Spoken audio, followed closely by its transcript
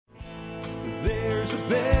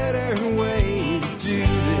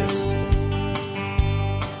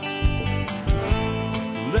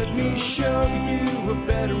a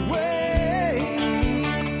better way.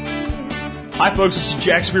 Hi, folks. This is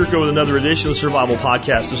Jack Spirko with another edition of the Survival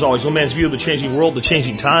Podcast. As always, one man's view of the changing world, the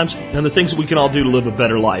changing times, and the things that we can all do to live a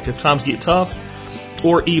better life if times get tough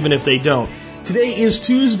or even if they don't. Today is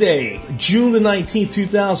Tuesday, June the 19th,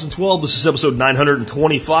 2012. This is episode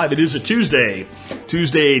 925. It is a Tuesday,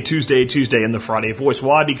 and the Friday voice.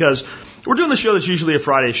 Why? Because we're doing the show that's usually a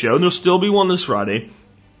Friday show, and there'll still be one this Friday,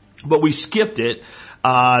 but we skipped it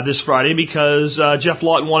this Friday because Jeff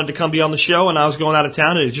Lawton wanted to come be on the show, and I was going out of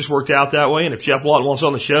town, and it just worked out that way. And if Jeff Lawton wants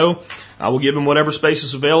on the show, I will give him whatever space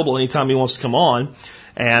is available anytime he wants to come on,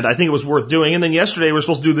 and I think it was worth doing. And then yesterday we were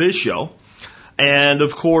supposed to do this show. And,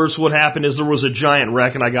 of course, what happened is there was a giant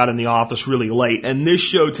wreck, and I got in the office really late. And this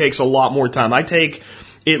show takes a lot more time. I take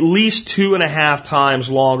at least 2.5 times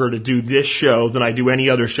longer to do this show than I do any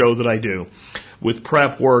other show that I do, with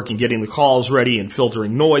prep work and getting the calls ready and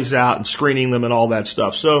filtering noise out and screening them and all that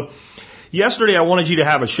stuff. So yesterday I wanted you to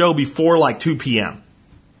have a show before like 2 p.m.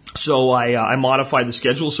 So I modified the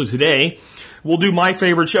schedule. So today we'll do my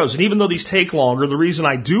favorite shows. And even though these take longer, the reason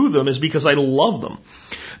I do them is because I love them.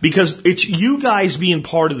 Because it's you guys being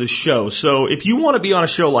part of the show. So if you want to be on a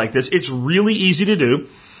show like this, it's really easy to do.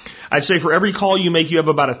 I'd say for every call you make, you have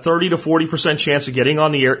about a 30 to 40% chance of getting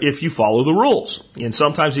on the air if you follow the rules. And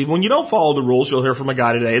sometimes even when you don't follow the rules, you'll hear from a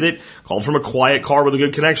guy today that called from a quiet car with a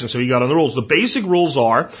good connection, so he got on the rules. The basic rules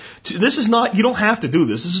are, this is not, you don't have to do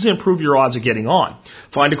this. This is to improve your odds of getting on.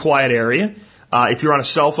 Find a quiet area. If you're on a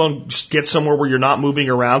cell phone, just get somewhere where you're not moving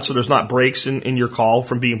around so there's not breaks in your call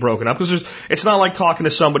from being broken up. Because it's not like talking to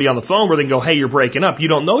somebody on the phone where they go, hey, you're breaking up. You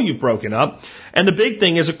don't know you've broken up. And the big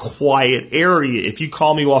thing is a quiet area. If you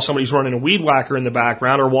call me while somebody's running a weed whacker in the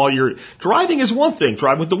background or while you're driving is one thing.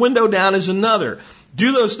 Driving with the window down is another.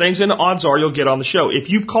 Do those things and odds are you'll get on the show. If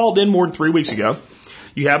you've called in more than 3 weeks ago,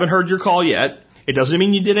 you haven't heard your call yet. It doesn't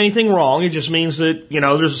mean you did anything wrong. It just means that,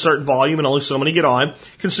 there's a certain volume and only so many get on.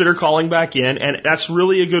 Consider calling back in. And that's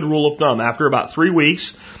really a good rule of thumb. After about 3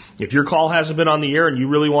 weeks, if your call hasn't been on the air and you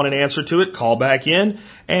really want an answer to it, call back in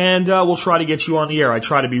and we'll try to get you on the air. I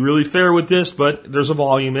try to be really fair with this, but there's a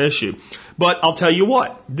volume issue. But I'll tell you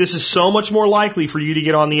what, this is so much more likely for you to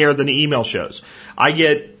get on the air than the email shows. I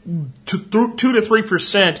get 2 to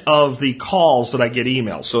 3% of the calls that I get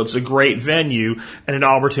emails. So it's a great venue and an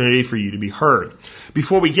opportunity for you to be heard.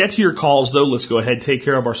 Before we get to your calls, though, let's go ahead and take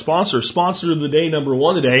care of our sponsor. Sponsor of the day, number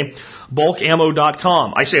one today,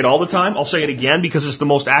 bulkammo.com. I say it all the time. I'll say it again because it's the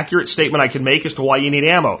most accurate statement I can make as to why you need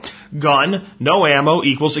ammo. Gun, no ammo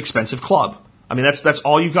equals expensive club. I mean, that's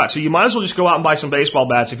all you've got. So you might as well just go out and buy some baseball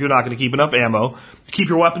bats if you're not going to keep enough ammo to keep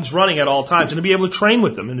your weapons running at all times and to be able to train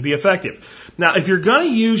with them and to be effective. Now, if you're going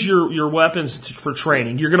to use your weapons for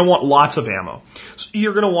training, you're going to want lots of ammo. So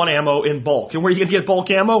you're going to want ammo in bulk. And where are you going to get bulk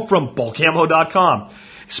ammo? From bulkammo.com.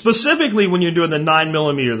 Specifically when you're doing the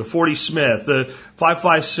 9mm, the 40 Smith, the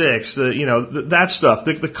 5.56, that stuff,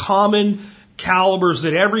 the common calibers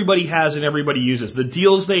that everybody has and everybody uses. The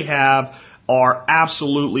deals they have are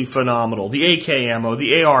absolutely phenomenal. The AK ammo,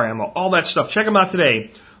 the AR ammo, all that stuff. Check them out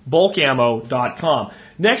today. bulkammo.com.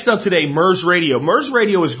 Next up today, MERS Radio. MERS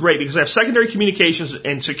Radio is great because they have secondary communications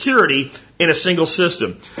and security in a single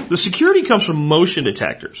system. The security comes from motion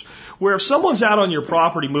detectors, where if someone's out on your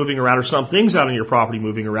property moving around or something's out on your property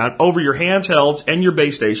moving around, over your handhelds and your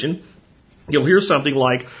base station, you'll hear something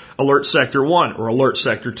like Alert Sector 1 or Alert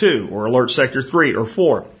Sector 2 or Alert Sector 3 or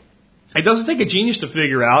 4. It doesn't take a genius to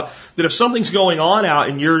figure out that if something's going on out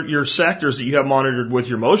in your sectors that you have monitored with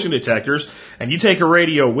your motion detectors, and you take a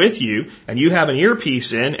radio with you, and you have an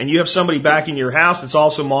earpiece in, and you have somebody back in your house that's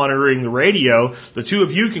also monitoring the radio, the two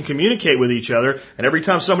of you can communicate with each other, and every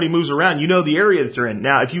time somebody moves around, you know the area that they're in.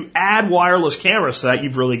 Now, if you add wireless cameras to that,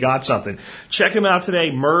 you've really got something. Check them out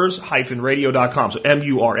today, MERS-radio.com. So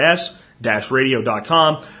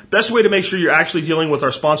MERS-radio.com. Best way to make sure you're actually dealing with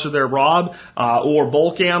our sponsor there, Rob, or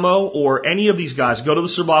Bulk Ammo, or any of these guys. Go to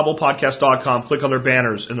thesurvivalpodcast.com, click on their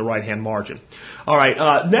banners in the right-hand margin. All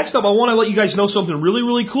right, next up, I want to let you guys know something really,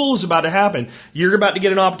 really cool is about to happen. You're about to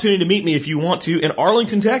get an opportunity to meet me if you want to in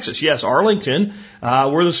Arlington, Texas. Yes, Arlington,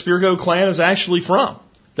 where the Spirko clan is actually from.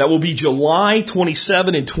 That will be July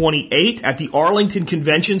 27 and 28 at the Arlington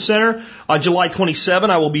Convention Center. On July 27,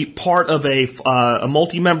 I will be part of a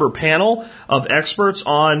multi-member panel of experts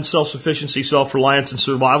on self-sufficiency, self-reliance, and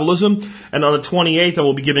survivalism. And on the 28th, I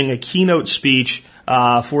will be giving a keynote speech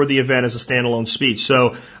for the event as a standalone speech.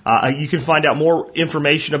 So you can find out more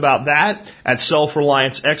information about that at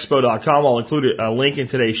selfrelianceexpo.com. I'll include a link in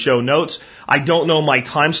today's show notes. I don't know my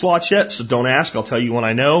time slots yet, so don't ask. I'll tell you when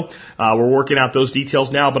I know. We're working out those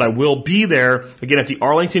details now, but I will be there, again, at the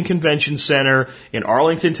Arlington Convention Center in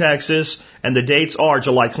Arlington, Texas, and the dates are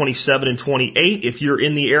July 27 and 28. If you're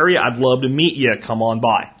in the area, I'd love to meet you. Come on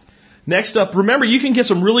by. Next up, remember, you can get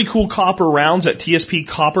some really cool copper rounds at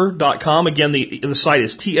tspcopper.com. Again, the site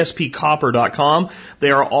is tspcopper.com. They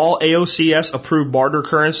are all AOCS approved barter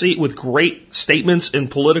currency with great statements and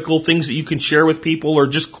political things that you can share with people, or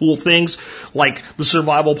just cool things like the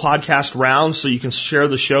Survival Podcast rounds, so you can share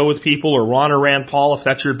the show with people, or Ron or Rand Paul if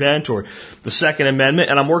that's your bent, or the Second Amendment.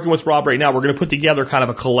 And I'm working with Rob right now. We're going to put together kind of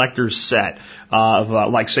a collector's set of,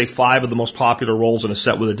 like, say, 5 of the most popular rolls in a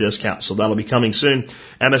set with a discount. So that'll be coming soon.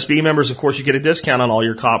 MSB members, of course, you get a discount on all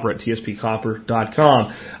your copper at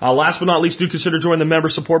tspcopper.com. Last but not least, do consider joining the Member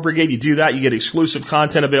Support Brigade. You do that, you get exclusive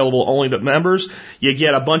content available only to members. You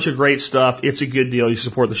get a bunch of great stuff. It's a good deal. You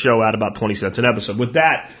support the show at about 20 cents an episode. With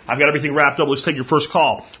that, I've got everything wrapped up. Let's take your first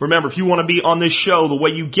call. Remember, if you want to be on this show, the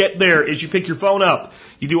way you get there is you pick your phone up.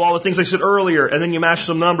 You do all the things I said earlier, and then you mash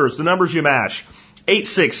some numbers. The numbers you mash.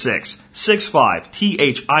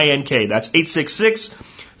 866-65-THINK. That's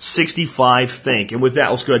 866-65-THINK. And with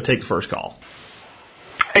that, let's go ahead and take the first call.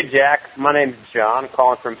 Hey, Jack. My name's John,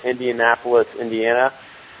 calling from Indianapolis, Indiana.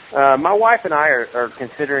 My wife and I are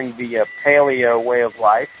considering the paleo way of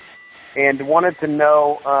life, and wanted to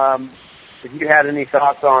know if you had any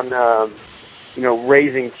thoughts on,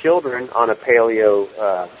 raising children on a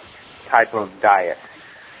paleo type of diet.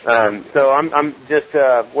 So I'm just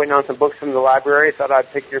waiting on some books from the library. Thought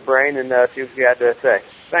I'd pick your brain and see what you had to say.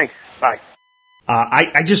 Thanks. Bye.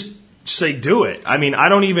 I just say do it. I mean, I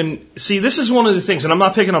don't even see. This is one of the things, and I'm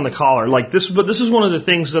not picking on the caller like this, but this is one of the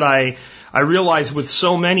things that I realize with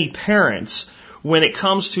so many parents when it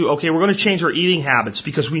comes to, okay, we're going to change our eating habits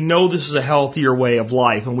because we know this is a healthier way of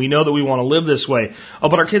life and we know that we want to live this way. Oh,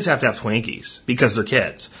 but our kids have to have Twinkies because they're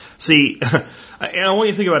kids. See, and I want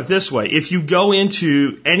you to think about it this way. If you go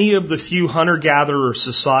into any of the few hunter-gatherer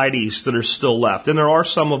societies that are still left, and there are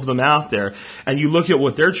some of them out there, and you look at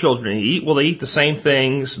what their children eat, well, they eat the same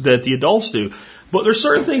things that the adults do. But there's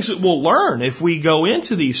certain things that we'll learn if we go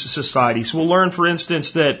into these societies. We'll learn, for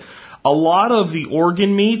instance, that a lot of the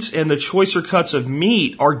organ meats and the choicer cuts of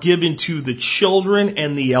meat are given to the children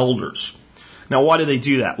and the elders. Now, why do they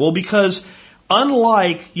do that? Well, because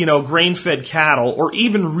unlike, grain-fed cattle or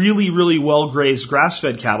even really, really well-grazed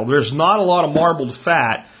grass-fed cattle, there's not a lot of marbled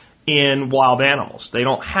fat in wild animals. They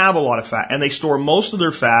don't have a lot of fat, and they store most of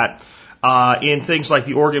their fat in things like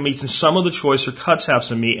the organ meats, and some of the choicer cuts have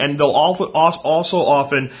some meat, and they'll also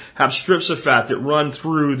often have strips of fat that run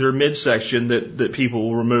through their midsection that people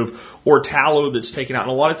will remove, or tallow that's taken out.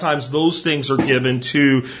 And a lot of times those things are given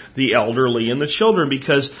to the elderly and the children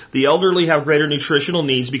because the elderly have greater nutritional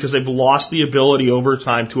needs because they've lost the ability over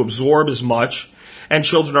time to absorb as much, and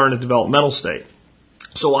children are in a developmental state.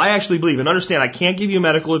 So I actually believe, and understand, I can't give you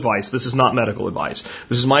medical advice. This is not medical advice.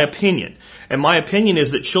 This is my opinion. And my opinion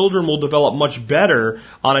is that children will develop much better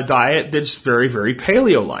on a diet that's very, very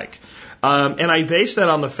paleo-like. And I base that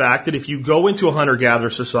on the fact that if you go into a hunter-gatherer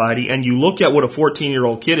society and you look at what a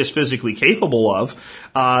 14-year-old kid is physically capable of,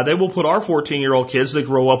 they will put our 14-year-old kids that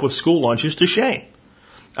grow up with school lunches to shame.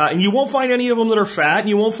 And you won't find any of them that are fat, and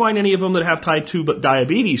you won't find any of them that have type 2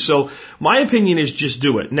 diabetes. So my opinion is just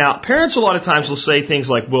do it. Now, parents a lot of times will say things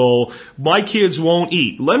like, well, my kids won't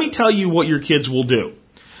eat. Let me tell you what your kids will do.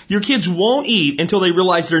 Your kids won't eat until they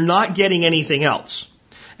realize they're not getting anything else.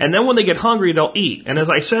 And then when they get hungry, they'll eat. And as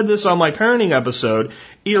I said this on my parenting episode,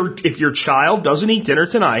 if your child doesn't eat dinner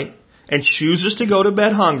tonight and chooses to go to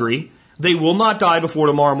bed hungry, they will not die before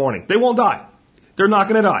tomorrow morning. They won't die. They're not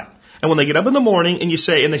going to die. And when they get up in the morning and they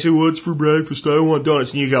say, well, it's for breakfast, I want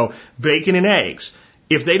donuts, and you go, bacon and eggs.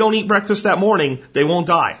 If they don't eat breakfast that morning, they won't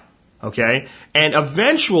die. Okay? And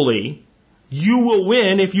eventually, you will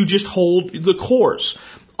win if you just hold the course.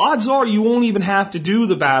 Odds are you won't even have to do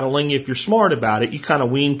the battling if you're smart about it. You kind of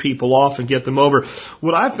wean people off and get them over.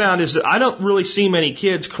 What I've found is that I don't really see many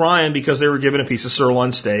kids crying because they were given a piece of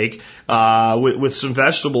sirloin steak with some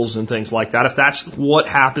vegetables and things like that, if that's what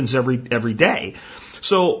happens every day.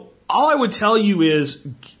 So all I would tell you is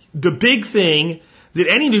the big thing that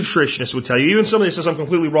any nutritionist would tell you, even somebody that says I'm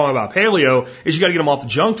completely wrong about paleo, is you got to get them off the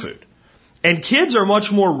junk food. And kids are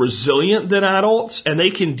much more resilient than adults, and they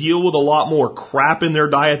can deal with a lot more crap in their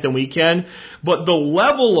diet than we can. But the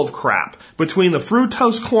level of crap between the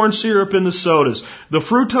fructose corn syrup in the sodas, the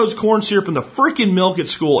fructose corn syrup and the freaking milk at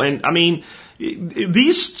school, and I mean,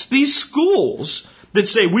 these schools that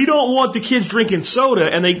say, we don't want the kids drinking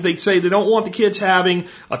soda, and they say they don't want the kids having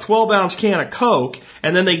a 12-ounce can of Coke,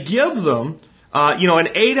 and then they give them, an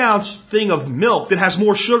 8-ounce thing of milk that has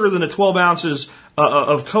more sugar than the 12 ounces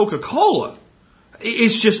of Coca-Cola.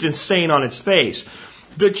 It's just insane on its face.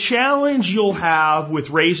 The challenge you'll have with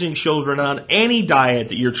raising children on any diet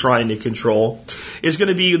that you're trying to control is going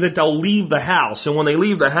to be that they'll leave the house. And when they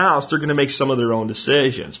leave the house, they're going to make some of their own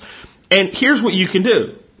decisions. And here's what you can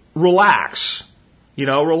do. Relax.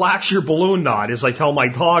 Relax your balloon knot, as I tell my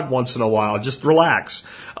dog once in a while. Just relax.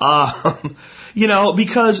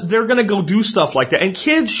 Because they're going to go do stuff like that. And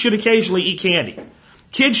kids should occasionally eat candy.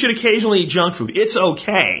 Kids should occasionally eat junk food. It's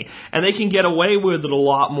okay. And they can get away with it a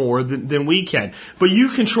lot more than we can. But you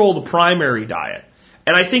control the primary diet.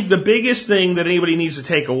 And I think the biggest thing that anybody needs to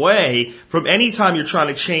take away from any time you're trying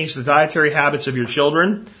to change the dietary habits of your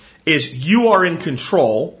children is you are in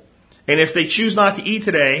control. And if they choose not to eat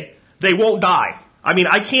today, they won't die. I mean,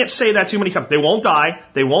 I can't say that too many times. They won't die.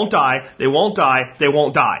 They won't die. They won't die. They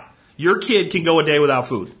won't die. Your kid can go a day without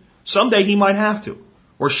food. Someday he might have to.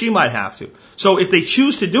 Or she might have to. So if they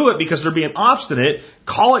choose to do it because they're being obstinate,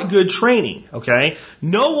 call it good training, okay?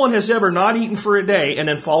 No one has ever not eaten for a day and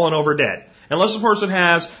then fallen over dead. Unless the person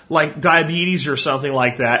has, like, diabetes or something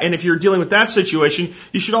like that. And if you're dealing with that situation,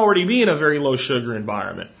 you should already be in a very low sugar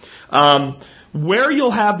environment. Where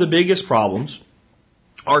you'll have the biggest problems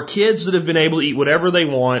are kids that have been able to eat whatever they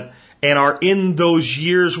want and are in those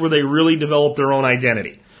years where they really develop their own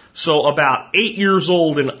identity. So about 8 years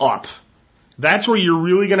old and up. That's where you're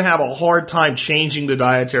really going to have a hard time changing the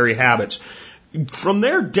dietary habits. From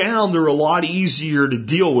there down, they're a lot easier to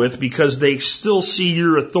deal with because they still see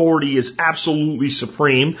your authority as absolutely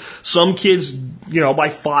supreme. Some kids, by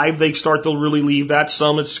 5, they start to really leave that.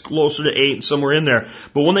 Some it's closer to 8 and somewhere in there.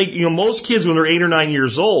 But when they, most kids when they're 8 or 9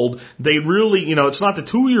 years old, they really, it's not the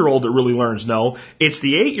 2-year-old that really learns no. It's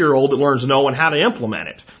the 8-year-old that learns no and how to implement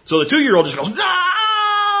it. So the 2-year-old just goes, no!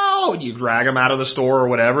 And you drag them out of the store or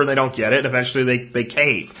whatever, and they don't get it. Eventually, they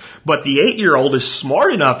cave. But the 8-year-old is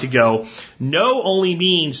smart enough to go, no only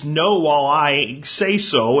means no while I say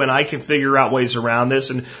so, and I can figure out ways around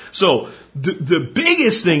this. And so the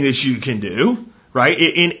biggest thing that you can do, right,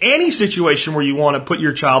 in any situation where you want to put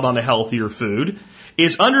your child on a healthier food,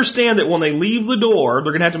 is understand that when they leave the door,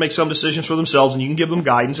 they're going to have to make some decisions for themselves, and you can give them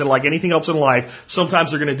guidance. And like anything else in life,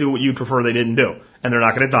 sometimes they're going to do what you'd prefer they didn't do. And they're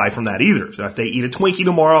not going to die from that either. So if they eat a Twinkie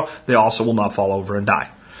tomorrow, they also will not fall over and die.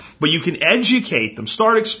 But you can educate them.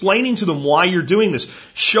 Start explaining to them why you're doing this.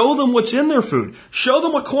 Show them what's in their food. Show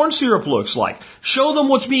them what corn syrup looks like. Show them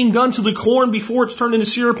what's being done to the corn before it's turned into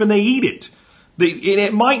syrup and they eat it. And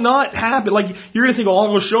it might not happen. Like, you're going to think, oh,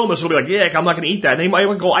 I'll go show them this. They'll be like, yeah, I'm not going to eat that. And they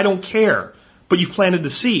might go, I don't care. But you've planted the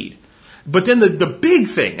seed. But then the big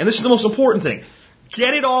thing, and this is the most important thing,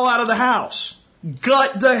 get it all out of the house.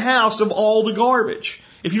 Gut the house of all the garbage.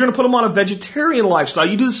 If you're going to put them on a vegetarian lifestyle,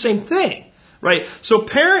 you do the same thing, right? So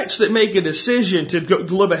parents that make a decision to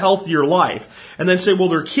live a healthier life and then say, well,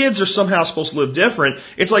 their kids are somehow supposed to live different,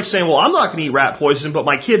 it's like saying, well, I'm not going to eat rat poison, but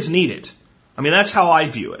my kids need it. I mean, that's how I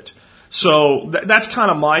view it. So that's kind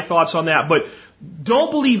of my thoughts on that. But don't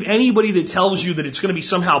believe anybody that tells you that it's going to be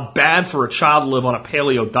somehow bad for a child to live on a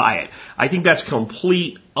paleo diet. I think that's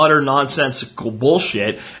complete, utter nonsensical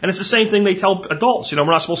bullshit. And it's the same thing they tell adults. We're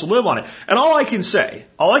not supposed to live on it. And all I can say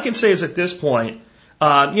is at this point,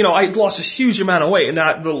 I lost this huge amount of weight. And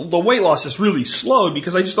now the weight loss has really slowed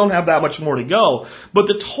because I just don't have that much more to go. But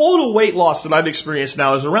the total weight loss that I've experienced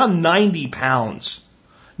now is around 90 pounds.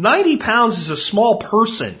 90 pounds is a small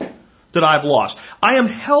person that I've lost. I am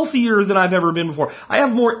healthier than I've ever been before. I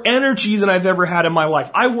have more energy than I've ever had in my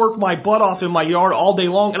life. I work my butt off in my yard all day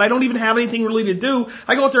long, and I don't even have anything really to do.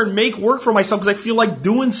 I go out there and make work for myself because I feel like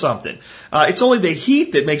doing something. It's only the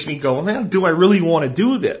heat that makes me go, man, do I really want to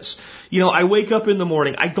do this? I wake up in the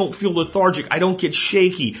morning. I don't feel lethargic. I don't get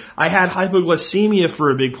shaky. I had hypoglycemia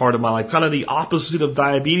for a big part of my life, kind of the opposite of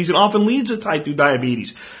diabetes. It often leads to type 2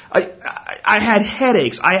 diabetes. I had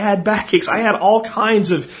headaches. I had backaches. I had all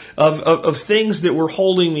kinds of things that were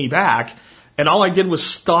holding me back. And all I did was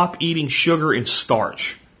stop eating sugar and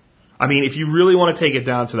starch. I mean, if you really want to take it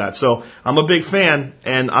down to that. So I'm a big fan,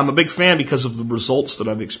 and I'm a big fan because of the results that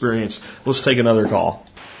I've experienced. Let's take another call.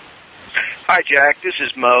 Hi, Jack. This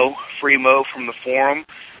is Mo, Free Mo from the forum.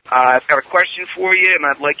 I've got a question for you, and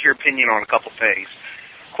I'd like your opinion on a couple things.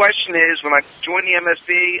 Question is, when I joined the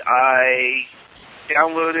MSB, I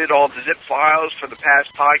downloaded all the zip files for the past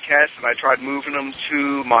podcasts, and I tried moving them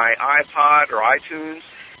to my iPod or iTunes,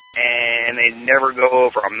 and they never go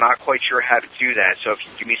over. I'm not quite sure how to do that, so if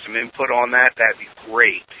you give me some input on that, that'd be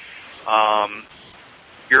great.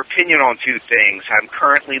 Your opinion on two things. I'm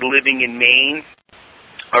currently living in Maine,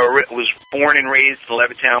 I was born and raised in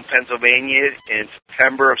Levittown, Pennsylvania in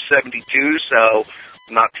September of 72, so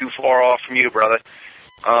not too far off from you, brother.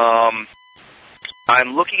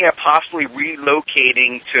 I'm looking at possibly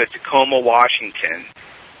relocating to Tacoma, Washington.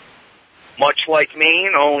 Much like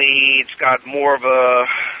Maine, only it's got more of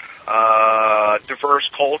a diverse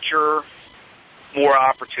culture, more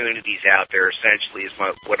opportunities out there, essentially, is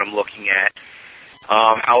what I'm looking at.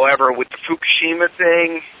 However, with the Fukushima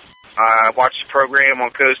thing, I watched the program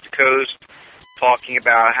on Coast to Coast talking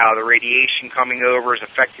about how the radiation coming over is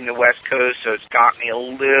affecting the West Coast, so it's got me a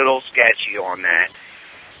little sketchy on that.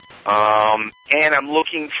 And I'm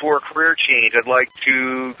looking for a career change. I'd like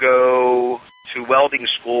to go to welding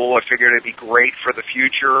school. I figured it'd be great for the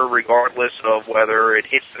future, regardless of whether it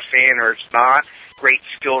hits the fan or it's not. Great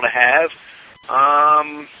skill to have.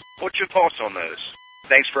 What's your thoughts on those?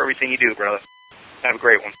 Thanks for everything you do, brother. Have a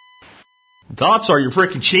great one. Thoughts are you're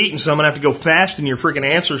freaking cheating, so I'm going to have to go fast in your freaking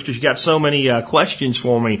answers because you got so many questions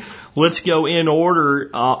for me. Let's go in order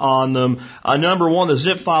on them. Number one, the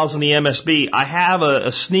zip files in the MSB. I have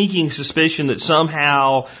a sneaking suspicion that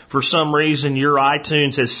somehow, for some reason, your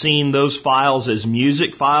iTunes has seen those files as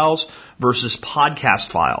music files versus podcast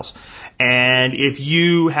files. And if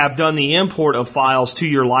you have done the import of files to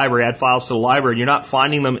your library, add files to the library, and you're not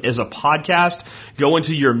finding them as a podcast, go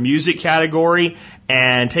into your music category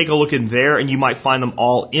and take a look in there, and you might find them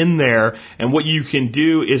all in there. And what you can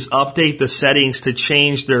do is update the settings to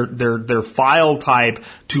change their file type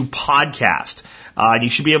to podcast. You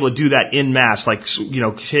should be able to do that in mass, like,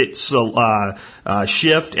 hit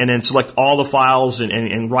shift and then select all the files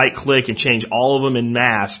and right click and change all of them in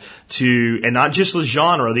mass and not just the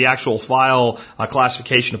genre, the actual file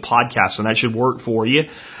classification of podcasts, and that should work for you.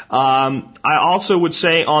 I also would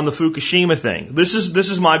say on the Fukushima thing, this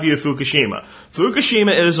is my view of Fukushima.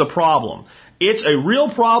 Fukushima is a problem. It's a real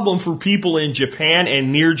problem for people in Japan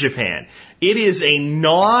and near Japan. It is a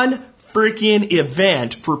non-freaking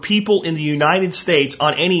event for people in the United States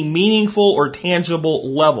on any meaningful or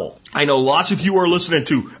tangible level. I know lots of you are listening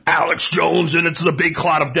to Alex Jones and it's the big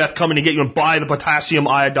cloud of death coming to get you and buy the potassium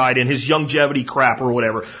iodide and his longevity crap or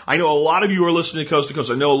whatever. I know a lot of you are listening to Coast.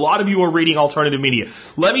 I know a lot of you are reading alternative media.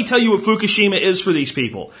 Let me tell you what Fukushima is for these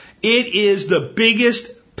people. It is the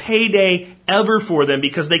biggest payday ever for them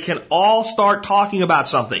because they can all start talking about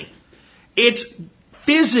something. It's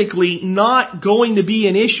physically not going to be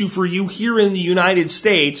an issue for you here in the United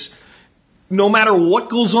States, no matter what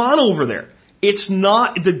goes on over there. It's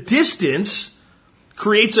not, the distance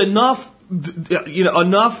creates enough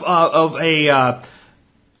of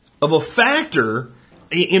a factor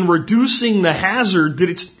in reducing the hazard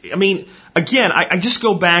that I just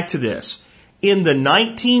go back to this. In the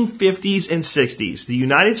 1950s and 60s, the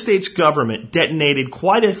United States government detonated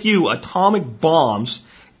quite a few atomic bombs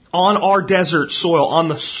on our desert soil, on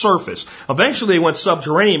the surface. Eventually they went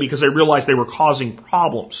subterranean because they realized they were causing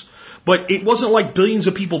problems. But it wasn't like billions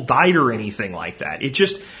of people died or anything like that. It's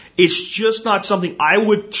just not something I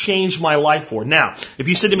would change my life for. Now, if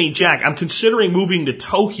you said to me, Jack, I'm considering moving to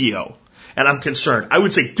Tokyo, and I'm concerned, I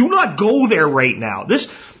would say, do not go there right now. This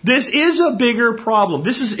is a bigger problem.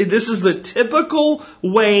 This is the typical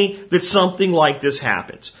way that something like this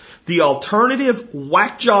happens. The alternative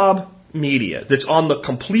whack job media that's on the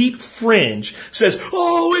complete fringe says,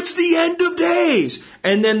 oh, it's the end of days.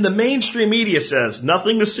 And then the mainstream media says,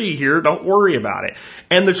 nothing to see here, don't worry about it.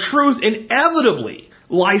 And the truth inevitably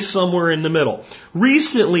lies somewhere in the middle.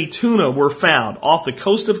 Recently, tuna were found off the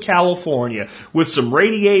coast of California with some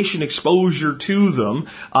radiation exposure to them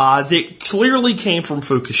that clearly came from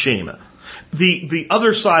Fukushima. The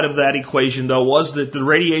other side of that equation, though, was that the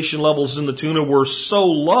radiation levels in the tuna were so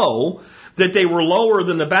low that they were lower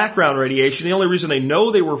than the background radiation. The only reason they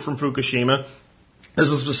know they were from Fukushima is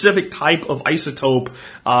a specific type of isotope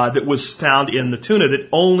that was found in the tuna that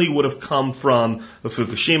only would have come from the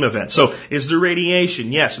Fukushima event. So is there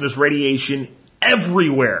radiation? Yes, there's radiation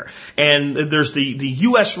everywhere. And there's the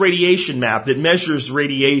U.S. radiation map that measures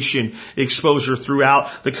radiation exposure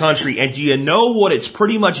throughout the country. And do you know what it's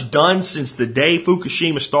pretty much done since the day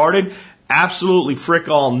Fukushima started? Absolutely frick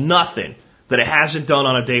all nothing that it hasn't done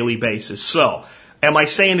on a daily basis. So, am I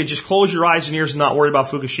saying to just close your eyes and ears and not worry about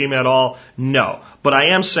Fukushima at all? No. But I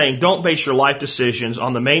am saying don't base your life decisions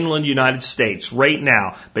on the mainland United States right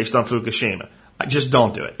now based on Fukushima. Just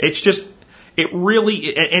don't do it.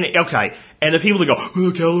 Okay. And the people that go,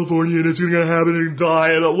 oh, California, and it's going to happen and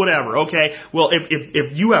die, and whatever. Okay. Well,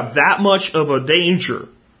 if you have that much of a danger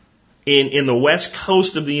in the west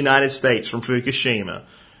coast of the United States from Fukushima,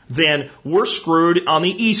 then we're screwed on the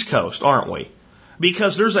East Coast, aren't we?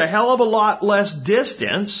 Because there's a hell of a lot less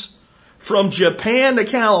distance from Japan to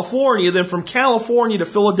California than from California to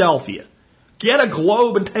Philadelphia. Get a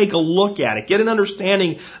globe and take a look at it. Get an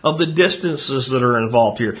understanding of the distances that are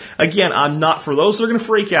involved here. Again, I'm not, for those that are going to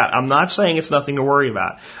freak out, I'm not saying it's nothing to worry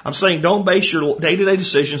about. I'm saying don't base your day-to-day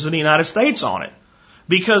decisions in the United States on it.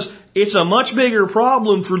 Because it's a much bigger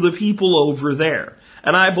problem for the people over there.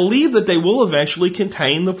 And I believe that they will eventually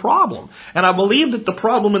contain the problem. And I believe that the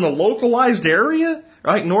problem in a localized area,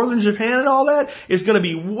 right, northern Japan and all that, is going to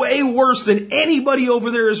be way worse than anybody over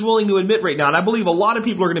there is willing to admit right now. And I believe a lot of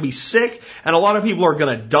people are going to be sick and a lot of people are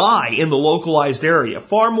going to die in the localized area,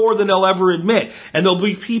 far more than they'll ever admit. And there'll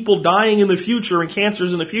be people dying in the future and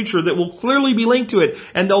cancers in the future that will clearly be linked to it,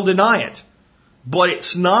 and they'll deny it. But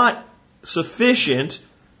it's not sufficient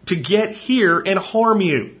to get here and harm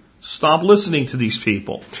you. Stop listening to these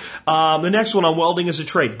people. The next one on welding is a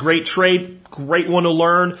trade. Great trade, great one to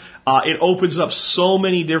learn. It opens up so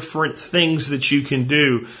many different things that you can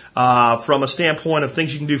do from a standpoint of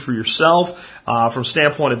things you can do for yourself, from a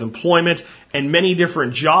standpoint of employment, and many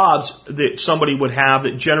different jobs that somebody would have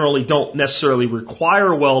that generally don't necessarily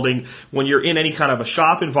require welding. When you're in any kind of a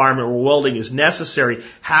shop environment where welding is necessary,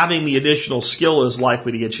 having the additional skill is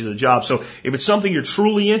likely to get you the job. So if it's something you're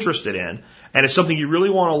truly interested in, and it's something you really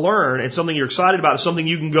want to learn, and something you're excited about, it's something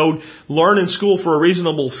you can go learn in school for a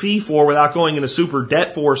reasonable fee for without going into super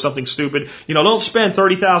debt for or something stupid. Don't spend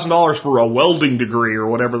 $30,000 for a welding degree or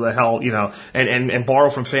whatever the hell, and borrow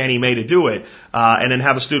from Fannie Mae to do it, and then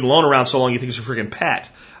have a student loan around so long you think it's a freaking pet.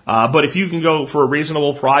 But if you can go for a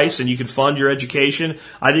reasonable price and you can fund your education,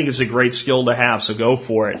 I think it's a great skill to have, so go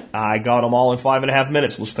for it. I got them all in 5.5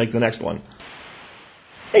 minutes. Let's take the next one.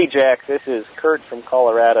 Hey, Jack, this is Kurt from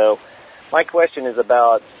Colorado. My question is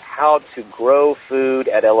about how to grow food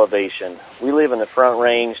at elevation. We live in the Front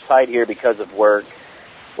Range, tight here because of work.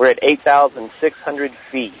 We're at 8,600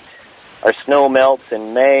 feet. Our snow melts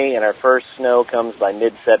in May, and our first snow comes by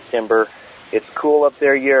mid-September. It's cool up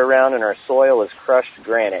there year-round, and our soil is crushed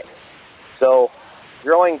granite. So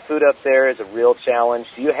growing food up there is a real challenge.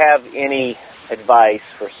 Do you have any advice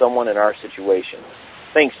for someone in our situation?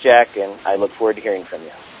 Thanks, Jack, and I look forward to hearing from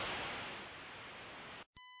you.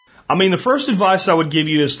 The first advice I would give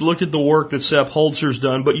you is look at the work that Sepp Holzer's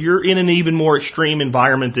done, but you're in an even more extreme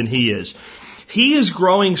environment than he is. He is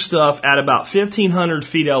growing stuff at about 1,500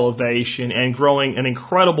 feet elevation and growing an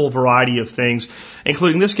incredible variety of things,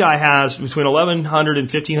 including this guy has between 1,100 and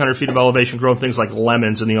 1,500 feet of elevation growing things like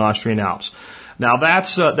lemons in the Austrian Alps. Now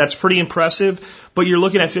that's pretty impressive, but you're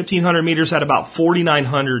looking at 1,500 meters at about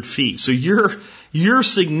 4,900 feet. So you're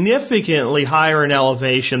significantly higher in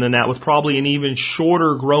elevation than that with probably an even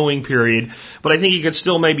shorter growing period, but I think you could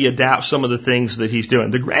still maybe adapt some of the things that he's doing.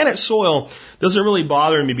 The granite soil doesn't really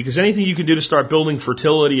bother me because anything you can do to start building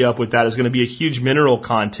fertility up with that is going to be a huge mineral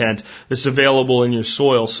content that's available in your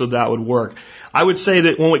soil, so that would work. I would say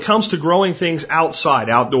that when it comes to growing things outside,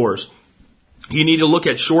 outdoors, you need to look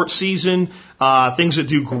at short season, things that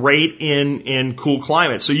do great in cool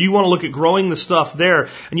climates. So you want to look at growing the stuff there.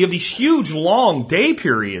 And you have these huge long day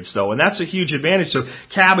periods though, and that's a huge advantage. So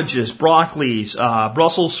cabbages, broccolis,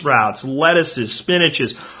 Brussels sprouts, lettuces,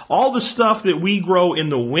 spinaches, all the stuff that we grow in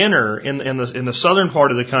the winter in the southern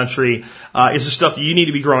part of the country, is the stuff that you need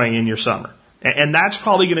to be growing in your summer. And that's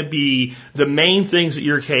probably going to be the main things that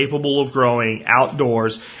you're capable of growing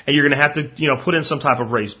outdoors. And you're going to have to, put in some type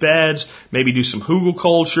of raised beds, maybe do some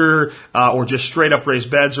hugelkultur, or just straight up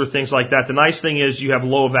raised beds or things like that. The nice thing is you have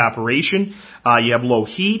low evaporation, you have low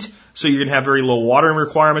heat, so you're going to have very low watering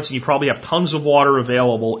requirements, and you probably have tons of water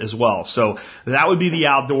available as well. So that would be the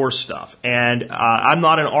outdoor stuff. And I'm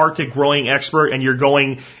not an Arctic growing expert, and you're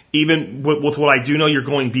going, even with what I do know, you're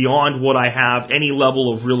going beyond what I have any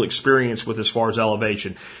level of real experience with as far as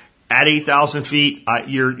elevation. At 8,000 feet,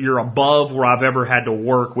 you're above where I've ever had to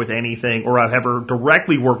work with anything, or I've ever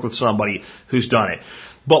directly worked with somebody who's done it.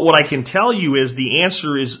 But what I can tell you is the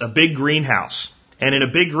answer is a big greenhouse. And in a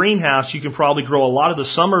big greenhouse, you can probably grow a lot of the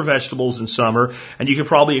summer vegetables in summer, and you can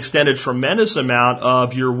probably extend a tremendous amount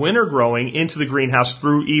of your winter growing into the greenhouse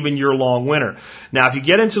through even your long winter. Now, if you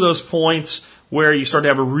get into those points where you start to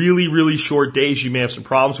have a really, really short days, you may have some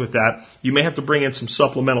problems with that. You may have to bring in some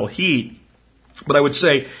supplemental heat. But I would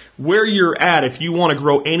say where you're at, if you want to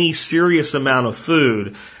grow any serious amount of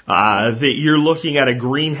food, that you're looking at a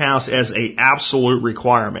greenhouse as a absolute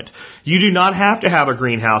requirement. You do not have to have a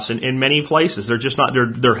greenhouse in many places. They're just not,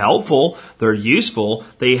 they're helpful, they're useful,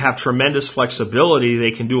 they have tremendous flexibility,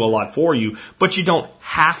 they can do a lot for you, but you don't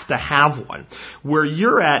have to have one. Where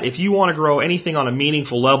you're at, if you want to grow anything on a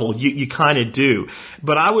meaningful level, you kind of do.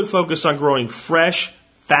 But I would focus on growing fresh,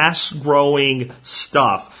 fast-growing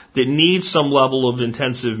stuff that needs some level of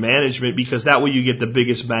intensive management, because that way you get the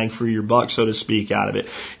biggest bang for your buck, so to speak, out of it.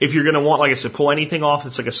 If you're going to want, like I said, pull anything off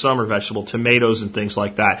that's like a summer vegetable, tomatoes and things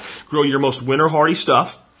like that, grow your most winter-hardy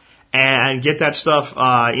stuff, and get that stuff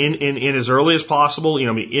in as early as possible. You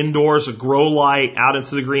know, indoors, grow light, out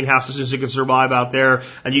into the greenhouse as soon as it can survive out there,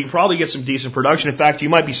 and you can probably get some decent production. In fact, you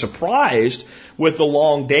might be surprised with the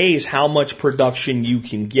long days how much production you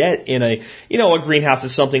can get in a greenhouse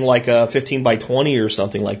that's something like a 15 by 20 or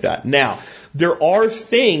something like that. Now, there are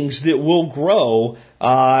things that will grow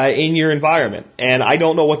in your environment, and I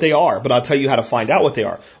don't know what they are, but I'll tell you how to find out what they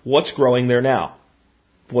are. What's growing there now?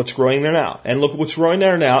 What's growing there now? And look what's growing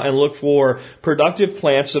there now, and look for productive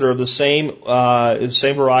plants that are of the same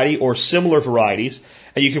variety or similar varieties,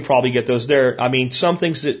 and you can probably get those there. I mean, some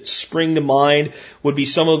things that spring to mind would be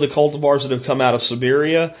some of the cultivars that have come out of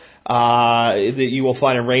Siberia that you will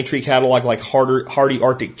find in Rain Tree catalog, like hardy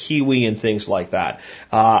Arctic kiwi and things like that.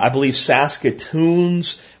 I believe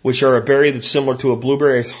Saskatoons, which are a berry that's similar to a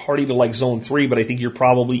blueberry. It's hardy to like zone 3, but I think you're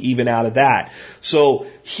probably even out of that. So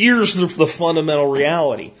here's the fundamental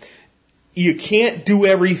reality. You can't do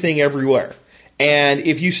everything everywhere. And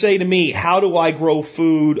if you say to me, how do I grow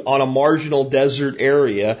food on a marginal desert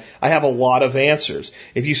area? I have a lot of answers.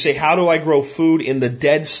 If you say, how do I grow food in the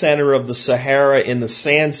dead center of the Sahara in the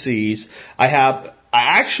sand seas? I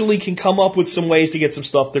actually can come up with some ways to get some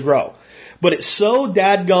stuff to grow. But it's so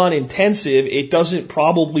dadgone intensive, it doesn't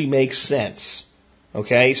probably make sense.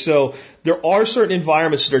 Okay, so there are certain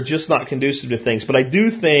environments that are just not conducive to things. But I do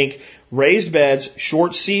think raised beds,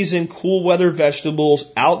 short season, cool weather vegetables,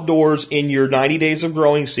 outdoors in your 90 days of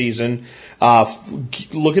growing season.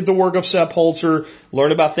 Look at the work of Sepp Holzer.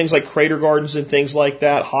 Learn about things like crater gardens and things like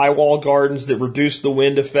that, high wall gardens that reduce the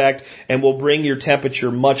wind effect and will bring your temperature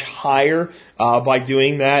much higher by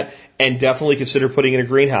doing that. And definitely consider putting in a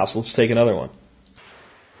greenhouse. Let's take another one.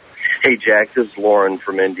 Hey, Jack, this is Lauren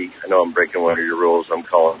from Indy. I know I'm breaking one of your rules. I'm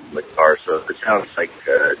calling from the car, so if it sounds like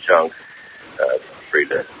junk, feel free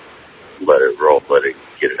to let it roll,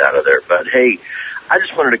 get it out of there. But, hey, I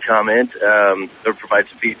just wanted to comment or provide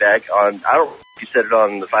some feedback on, I don't know if you said it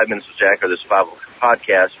on the 5 Minutes with Jack or the Survival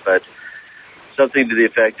podcast, but something to the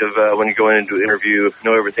effect of when you're going into an interview,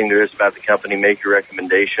 know everything there is about the company, make your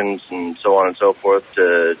recommendations, and so on and so forth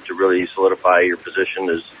to really solidify your position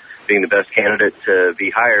as being the best candidate to be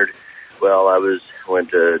hired. Well, I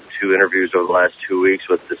went to 2 interviews over the last 2 weeks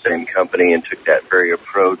with the same company and took that very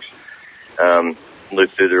approach.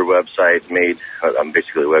 Looked through their website, I'm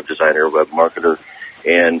basically a web designer, web marketer,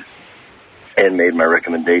 and made my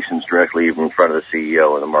recommendations directly even in front of the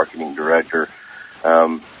CEO and the marketing director.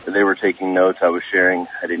 They were taking notes I was sharing.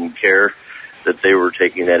 I didn't care that they were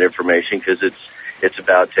taking that information because it's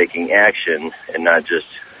about taking action and not just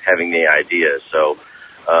having the idea. So,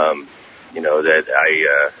 that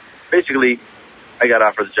I got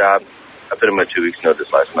offered the job. I put in my 2 weeks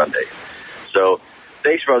notice last Monday. So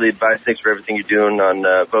thanks for all the advice. Thanks for everything you're doing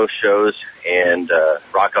on both shows. And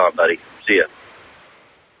rock on, buddy. See ya.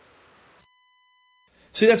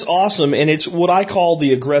 See, that's awesome, and it's what I call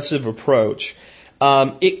the aggressive approach.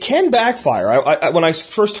 It can backfire. When I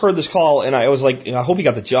first heard this call, and I was like, I hope you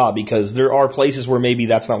got the job, because there are places where maybe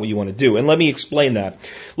that's not what you want to do. And let me explain that.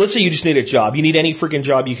 Let's say you just need a job. You need any freaking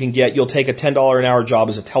job you can get. You'll take a $10 an hour job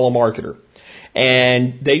as a telemarketer.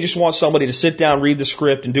 And they just want somebody to sit down, read the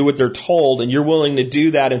script, and do what they're told, and you're willing to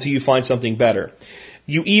do that until you find something better.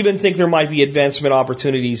 You even think there might be advancement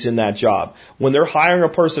opportunities in that job. When they're hiring a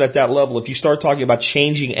person at that level, if you start talking about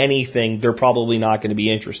changing anything, they're probably not going to be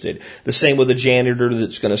interested. The same with a janitor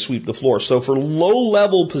that's going to sweep the floor. So for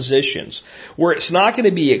low-level positions, where it's not going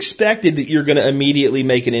to be expected that you're going to immediately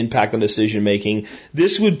make an impact on decision-making,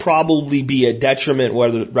 this would probably be a detriment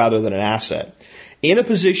rather than an asset. In a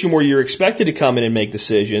position where you're expected to come in and make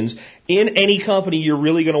decisions, in any company you're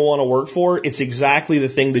really going to want to work for, it's exactly the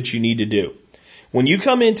thing that you need to do. When you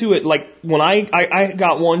come into it, like when I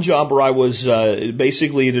got one job where I was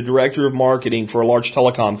basically the director of marketing for a large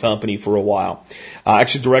telecom company for a while,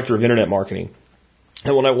 actually director of internet marketing.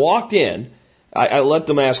 And when I walked in, I let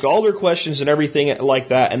them ask all their questions and everything like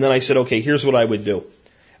that, and then I said, okay, here's what I would do.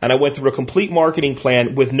 And I went through a complete marketing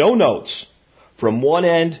plan with no notes from one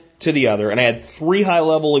end to the other, and I had 3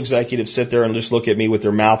 high-level executives sit there and just look at me with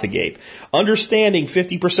their mouth agape, understanding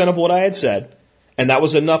 50% of what I had said, and that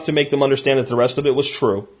was enough to make them understand that the rest of it was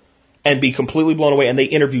true, and be completely blown away. And they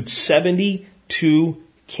interviewed 72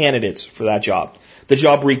 candidates for that job. The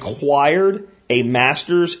job required a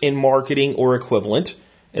master's in marketing or equivalent.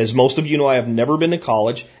 As most of you know, I have never been to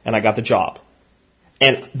college, and I got the job.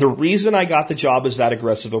 And the reason I got the job is that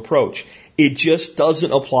aggressive approach. It just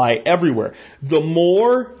doesn't apply everywhere. The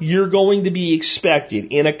more you're going to be expected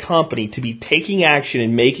in a company to be taking action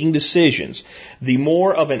and making decisions, the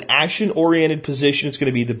more of an action-oriented position it's going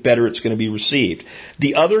to be, the better it's going to be received.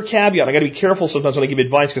 The other caveat, I got to be careful sometimes when I give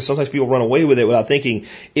advice because sometimes people run away with it without thinking,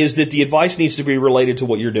 is that the advice needs to be related to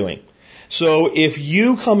what you're doing. So if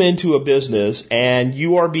you come into a business and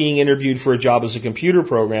you are being interviewed for a job as a computer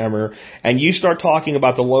programmer and you start talking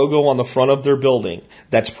about the logo on the front of their building,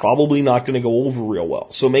 that's probably not going to go over real well.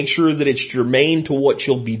 So make sure that it's germane to what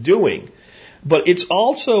you'll be doing. But it's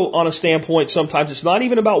also on a standpoint, sometimes it's not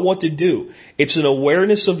even about what to do. It's an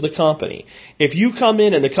awareness of the company. If you come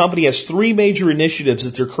in and the company has 3 major initiatives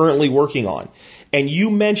that they're currently working on, and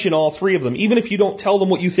you mention all 3 of them, even if you don't tell them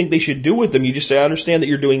what you think they should do with them, you just say, I understand that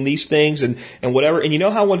you're doing these things and whatever. And you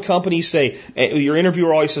know how when companies say, your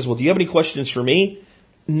interviewer always says, well, do you have any questions for me?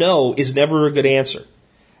 No is never a good answer.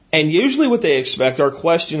 And usually what they expect are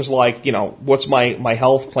questions like, what's my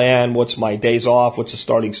health plan? What's my days off? What's the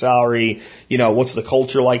starting salary? What's the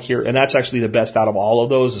culture like here? And that's actually the best out of all of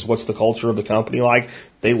those is what's the culture of the company like?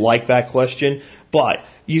 They like that question. But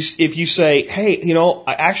if you say, hey,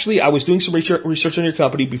 I was doing some research on your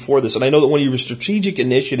company before this, and I know that one of your strategic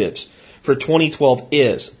initiatives for 2012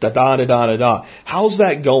 is da-da-da-da-da-da. How's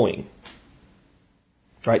that going?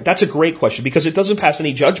 Right? That's a great question because it doesn't pass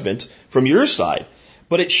any judgment from your side.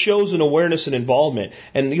 But it shows an awareness and involvement.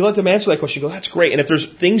 And you let them answer that question, you go, that's great. And if there's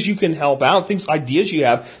things you can help out, ideas you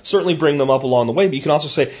have, certainly bring them up along the way. But you can also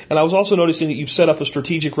say, and I was also noticing that you've set up a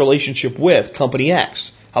strategic relationship with Company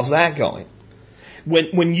X. How's that going?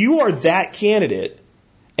 When you are that candidate,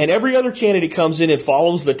 and every other candidate comes in and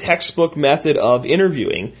follows the textbook method of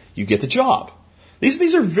interviewing, you get the job.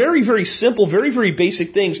 These are very, very simple, very, very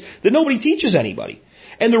basic things that nobody teaches anybody.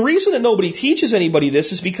 And the reason that nobody teaches anybody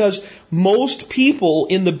this is because most people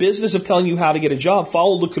in the business of telling you how to get a job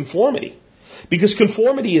follow the conformity. Because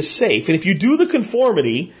conformity is safe. And if you do the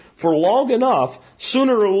conformity for long enough,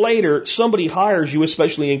 sooner or later, somebody hires you,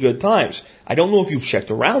 especially in good times. I don't know if you've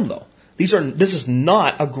checked around, though. This is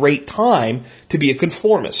not a great time to be a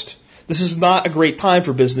conformist. This is not a great time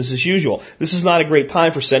for business as usual. This is not a great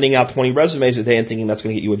time for sending out 20 resumes a day and thinking that's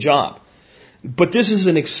going to get you a job. But this is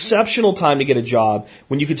an exceptional time to get a job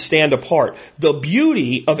when you can stand apart. The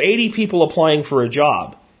beauty of 80 people applying for a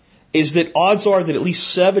job is that odds are that at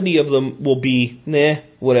least 70 of them will be,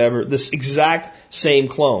 whatever, this exact same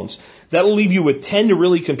clones. That'll leave you with 10 to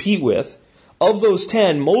really compete with. Of those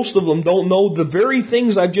 10, most of them don't know the very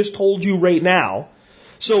things I've just told you right now.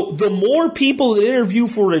 So the more people that interview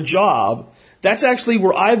for a job, that's actually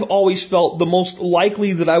where I've always felt the most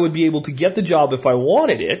likely that I would be able to get the job if I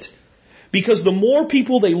wanted it. Because the more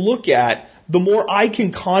people they look at, the more I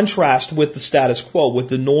can contrast with the status quo, with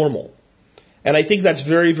the normal. And I think that's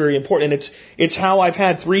very, very important. And it's how I've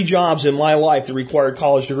had 3 jobs in my life that required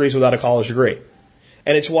college degrees without a college degree.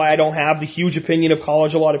 And it's why I don't have the huge opinion of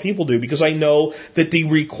college a lot of people do, because I know that the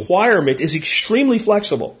requirement is extremely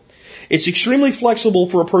flexible. It's extremely flexible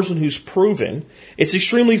for a person who's proven. It's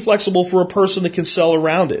extremely flexible for a person that can sell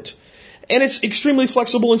around it. And it's extremely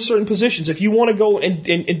flexible in certain positions. If you want to go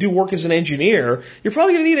and do work as an engineer, you're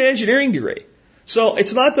probably going to need an engineering degree. So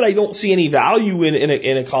it's not that I don't see any value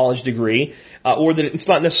in a college degree, or that it's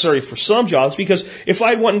not necessary for some jobs, because if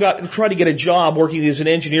I went and tried to get a job working as an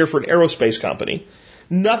engineer for an aerospace company,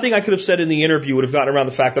 nothing I could have said in the interview would have gotten around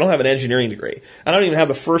the fact that I don't have an engineering degree. I don't even have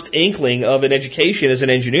a first inkling of an education as an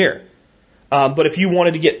engineer. But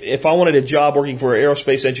if I wanted a job working for an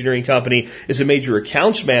aerospace engineering company as a major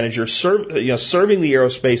accounts manager, serving the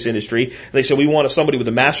aerospace industry, and they said we want somebody with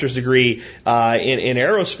a master's degree in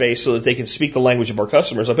aerospace so that they can speak the language of our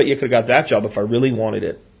customers, I bet you could have got that job if I really wanted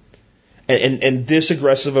it. And this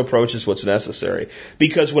aggressive approach is what's necessary.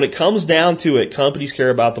 Because when it comes down to it, companies care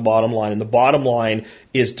about the bottom line, and the bottom line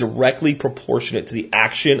is directly proportionate to the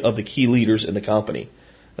action of the key leaders in the company.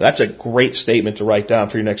 That's a great statement to write down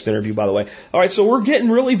for your next interview, by the way. All right, so we're getting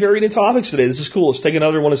really varied in topics today. This is cool. Let's take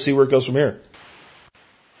another one and see where it goes from here.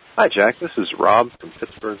 Hi, Jack. This is Rob from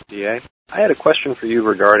Pittsburgh, PA. I had a question for you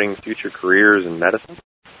regarding future careers in medicine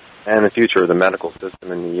and the future of the medical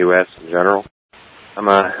system in the U.S. in general.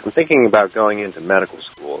 I'm thinking about going into medical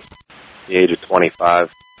school at the age of 25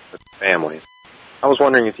 with a family. I was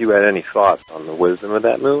wondering if you had any thoughts on the wisdom of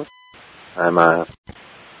that move.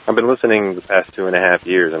 I've been listening the past 2.5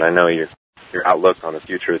 years, and I know your outlook on the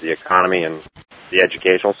future of the economy and the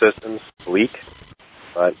educational system's bleak,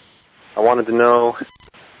 but I wanted to know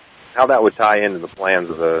how that would tie into the plans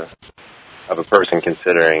of a person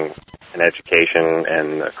considering an education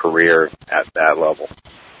and a career at that level.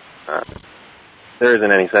 there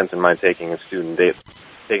isn't any sense in my taking on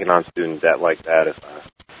student debt like that if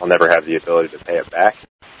I'll never have the ability to pay it back.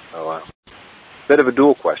 So, bit of a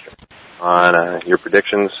dual question on your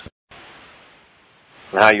predictions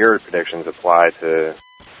and how your predictions apply to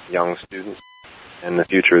young students and the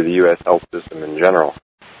future of the U.S. health system in general.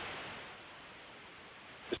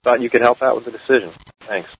 Just thought you could help out with the decision.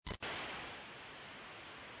 Thanks.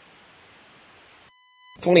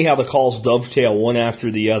 Funny how the calls dovetail one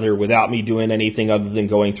after the other without me doing anything other than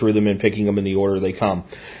going through them and picking them in the order they come.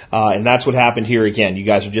 And that's what happened here again. You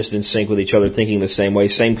guys are just in sync with each other, thinking the same way,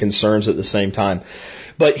 same concerns at the same time.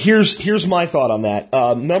 But here's my thought on that.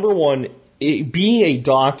 Number one, being a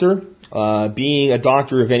doctor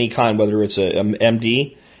of any kind, whether it's a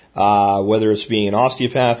MD, whether it's being an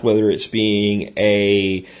osteopath, whether it's being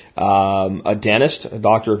a dentist, a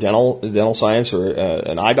doctor of dental science, or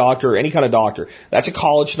an eye doctor, or any kind of doctor, that's a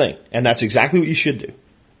college thing, and that's exactly what you should do.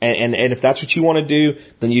 And if that's what you want to do,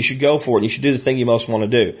 then you should go for it. You should do the thing you most want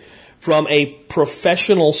to do. From a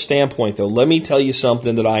professional standpoint, though, let me tell you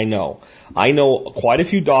something that I know. I know quite a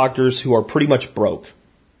few doctors who are pretty much broke,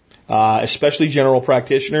 especially general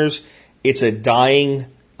practitioners. It's a dying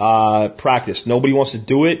practice. Nobody wants to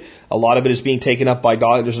do it. A lot of it is being taken up by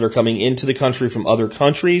doctors that are coming into the country from other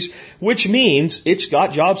countries, which means it's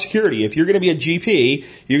got job security. If you're going to be a GP,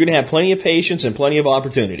 you're going to have plenty of patients and plenty of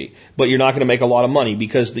opportunity, but you're not going to make a lot of money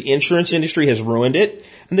because the insurance industry has ruined it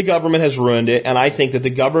and the government has ruined it, and I think that the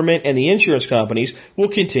government and the insurance companies will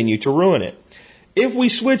continue to ruin it. If we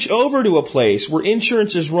switch over to a place where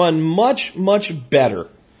insurance is run much, much better,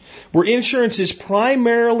 where insurance is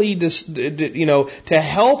primarily, to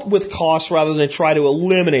help with costs rather than try to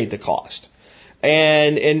eliminate the cost.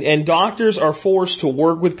 And doctors are forced to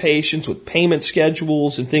work with patients with payment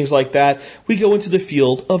schedules and things like that. We go into the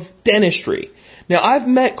field of dentistry. Now, I've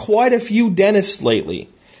met quite a few dentists lately.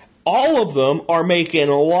 All of them are making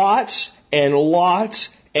lots and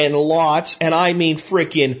lots and lots, and I mean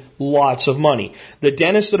frickin' lots of money. The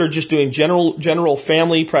dentists that are just doing general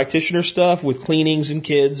family practitioner stuff with cleanings and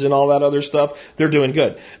kids and all that other stuff, they're doing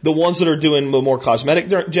good. The ones that are doing more cosmetic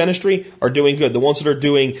dentistry are doing good. The ones that are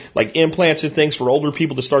doing like implants and things for older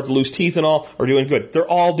people to start to lose teeth and all are doing good. They're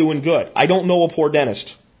all doing good. I don't know a poor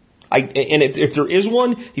dentist. And if there is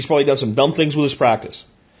one, he's probably done some dumb things with his practice.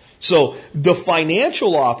 So the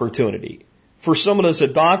financial opportunity for someone that's a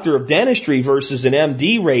doctor of dentistry versus an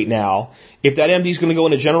MD right now, if that MD is going to go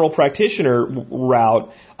in a general practitioner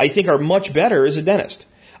route, I think are much better as a dentist.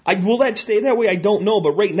 Will that stay that way? I don't know,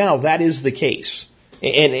 but right now that is the case.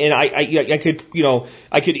 And I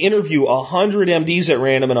could interview 100 MDs at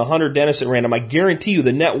random and 100 dentists at random. I guarantee you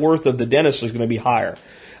the net worth of the dentist is going to be higher.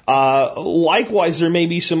 Likewise, there may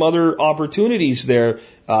be some other opportunities there.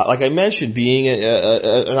 Like I mentioned, being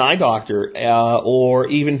an eye doctor or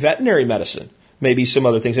even veterinary medicine, maybe some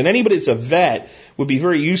other things. And anybody that's a vet would be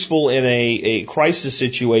very useful in a crisis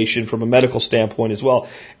situation from a medical standpoint as well.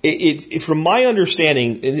 From my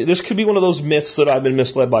understanding, this could be one of those myths that I've been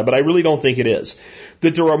misled by, but I really don't think it is,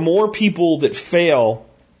 that there are more people that fail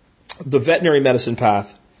the veterinary medicine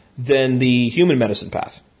path than the human medicine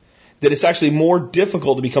path. That it's actually more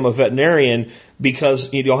difficult to become a veterinarian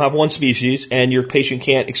because you don't have one species and your patient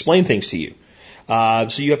can't explain things to you.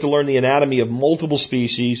 So you have to learn the anatomy of multiple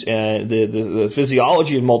species and the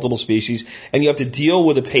physiology of multiple species, and you have to deal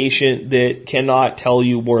with a patient that cannot tell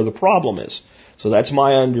you where the problem is. So that's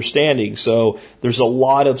my understanding. So there's a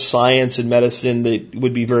lot of science and medicine that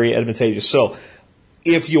would be very advantageous. So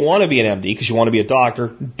if you want to be an MD because you want to be a doctor,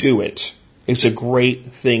 do it. It's a great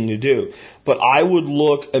thing to do. But I would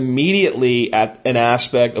look immediately at an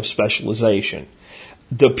aspect of specialization.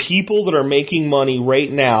 The people that are making money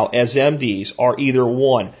right now as MDs are either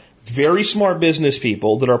one, very smart business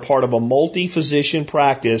people that are part of a multi-physician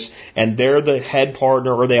practice and they're the head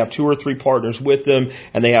partner, or they have 2 or 3 partners with them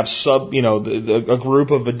and they have a group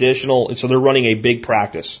of additional, so they're running a big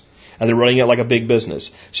practice and they're running it like a big business.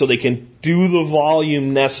 So they can do the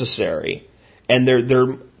volume necessary, and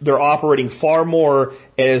they're operating far more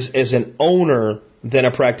as an owner than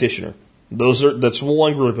a practitioner. That's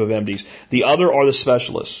one group of MDs. The other are the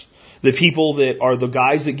specialists, the people that are the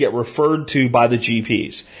guys that get referred to by the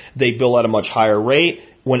GPs. They bill at a much higher rate.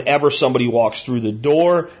 Whenever somebody walks through the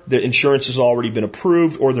door, the insurance has already been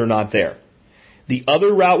approved or they're not there. The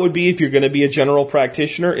other route would be, if you're going to be a general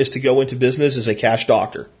practitioner, is to go into business as a cash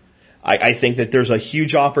doctor. I think that there's a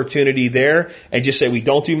huge opportunity there, and just say, we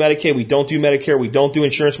don't do Medicaid, we don't do Medicare, we don't do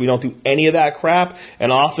insurance, we don't do any of that crap. An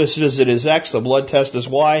office visit is X, a blood test is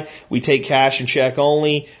Y. We take cash and check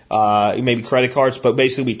only, maybe credit cards, but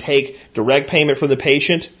basically we take direct payment from the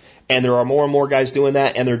patient, And there are more and more guys doing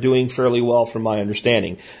that, and they're doing fairly well from my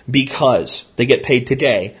understanding, because they get paid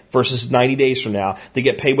today versus 90 days from now. They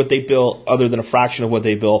get paid what they bill other than a fraction of what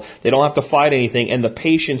they bill. They don't have to fight anything, and the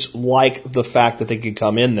patients like the fact that they can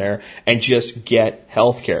come in there and just get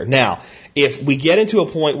health care. Now, if we get into a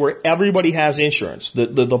point where everybody has insurance,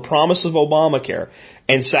 the promise of Obamacare,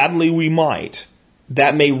 and sadly we might,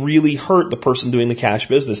 that may really hurt the person doing the cash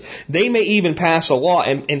business. They may even pass a law,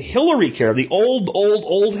 and Hillary Care, the old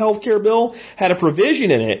healthcare bill, had a provision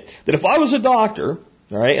in it that if I was a doctor,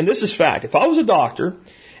 all right, and this is fact, if I was a doctor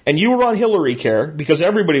and you were on Hillary Care, because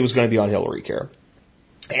everybody was going to be on Hillary Care,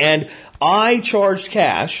 and I charged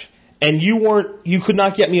cash, and you could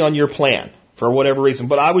not get me on your plan for whatever reason,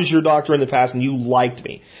 but I was your doctor in the past and you liked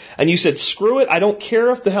me. And you said, screw it, I don't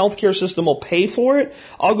care if the healthcare system will pay for it.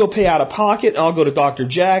 I'll go pay out of pocket, and I'll go to Dr.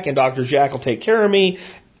 Jack, and Dr. Jack will take care of me.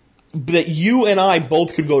 That you and I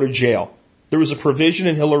both could go to jail. There was a provision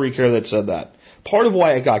in Hillary Care that said that. Part of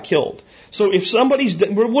why I got killed. So if somebody's,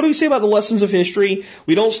 what do we say about the lessons of history?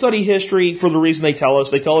 We don't study history for the reason they tell us.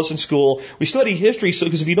 They tell us in school. We study history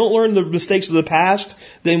because if you don't learn the mistakes of the past,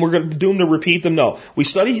 then we're doomed to repeat them. No. We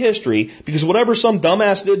study history because whatever some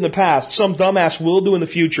dumbass did in the past, some dumbass will do in the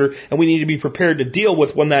future, and we need to be prepared to deal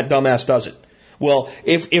with when that dumbass does it. Well,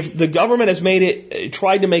 if the government has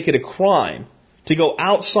tried to make it a crime to go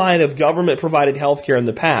outside of government-provided health care in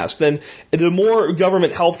the past, then the more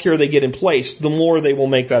government health care they get in place, the more they will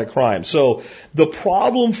make that a crime. So the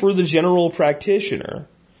problem for the general practitioner,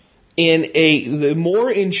 the more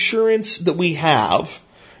insurance that we have,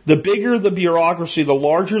 the bigger the bureaucracy, the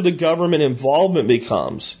larger the government involvement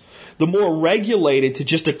becomes, the more regulated to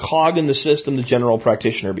just a cog in the system the general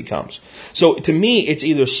practitioner becomes. So to me, it's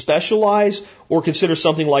either specialize or consider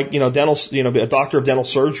something like, dental, a doctor of dental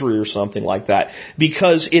surgery or something like that,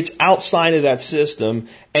 because it's outside of that system,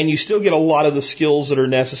 and you still get a lot of the skills that are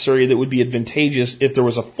necessary that would be advantageous if there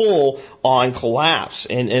was a full-on collapse,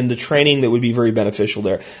 and the training that would be very beneficial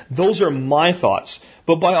there. Those are my thoughts.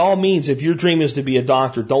 But by all means, if your dream is to be a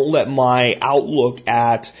doctor, don't let my outlook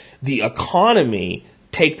at the economy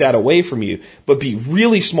take that away from you, but be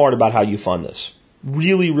really smart about how you fund this.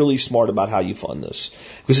 Really, really smart about how you fund this.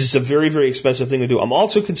 Because it's a very, very expensive thing to do. I'm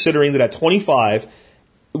also considering that at 25,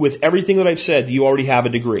 with everything that I've said, you already have a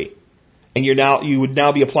degree. And you would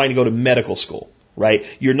now be applying to go to medical school, right?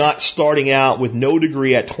 You're not starting out with no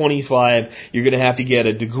degree at 25. You're going to have to get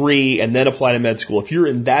a degree and then apply to med school. If you're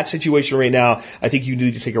in that situation right now, I think you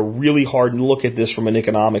need to take a really hard look at this from an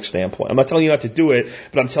economic standpoint. I'm not telling you not to do it,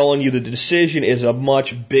 but I'm telling you that the decision is a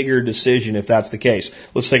much bigger decision if that's the case.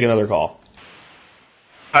 Let's take another call.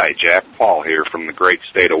 Hi, Jack. Paul here from the great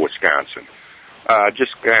state of Wisconsin.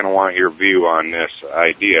 Just kind of want your view on this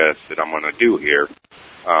idea that I'm going to do here.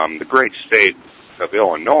 The great state of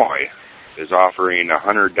Illinois is offering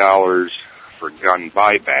 $100 for gun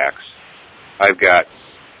buybacks. I've got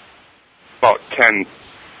about 10,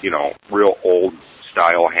 real old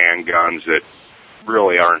style handguns that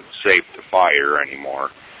really aren't safe to fire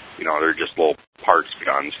anymore. They're just little parts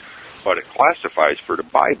guns, but it classifies for the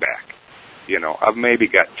buyback. I've maybe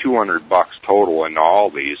got $200 total in all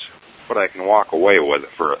these, but I can walk away with it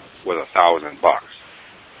with $1,000.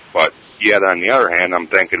 But yet on the other hand, I'm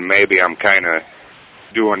thinking maybe I'm kind of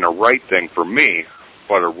doing the right thing for me,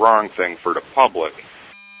 but a wrong thing for the public,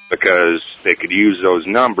 because they could use those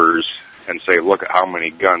numbers and say, look at how many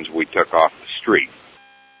guns we took off the street.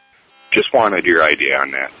 Just wanted your idea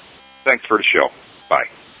on that. Thanks for the show. Bye.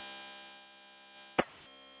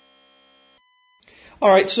 All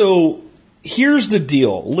right, so here's the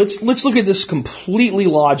deal. Let's look at this completely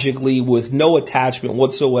logically with no attachment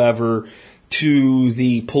whatsoever to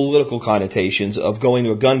the political connotations of going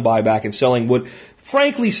to a gun buyback and selling what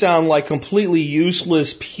frankly sound like completely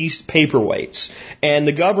useless paperweights, and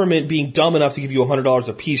the government being dumb enough to give you $100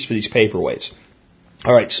 a piece for these paperweights.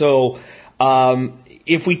 All right, so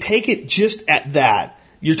if we take it just at that,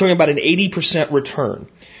 you're talking about an 80% return.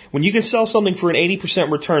 When you can sell something for an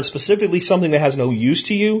 80% return, specifically something that has no use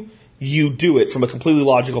to you, you do it from a completely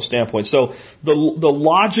logical standpoint. So the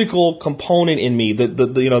logical component in me, the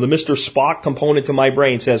Mr. Spock component to my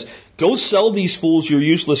brain says, go sell these fools your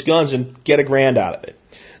useless guns and get $1,000 out of it.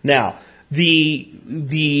 Now,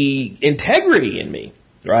 the integrity in me,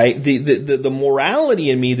 right? The morality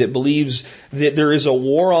in me that believes that there is a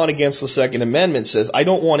war on against the Second Amendment says, I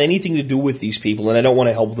don't want anything to do with these people, and I don't want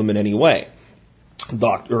to help them in any way.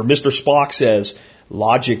 Mr. Spock says,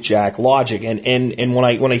 logic, Jack, logic. And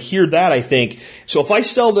when I hear that, I think, so if I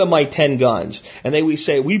sell them my 10 guns, and we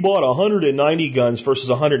say, we bought 190 guns versus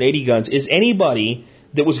 180 guns, is anybody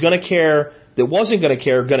that was going to care, that wasn't going to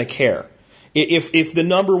care, going to care? If the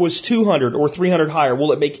number was 200 or 300 higher,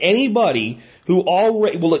 will it make anybody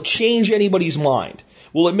will it change anybody's mind?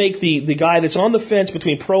 Will it make the guy that's on the fence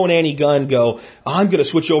between pro and anti-gun go, I'm going to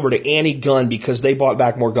switch over to anti-gun because they bought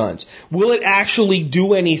back more guns? Will it actually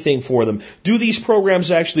do anything for them? Do these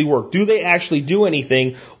programs actually work? Do they actually do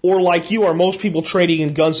anything? Or like you, are most people trading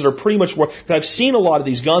in guns that are pretty much worth? I've seen a lot of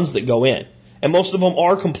these guns that go in, and most of them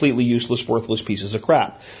are completely useless, worthless pieces of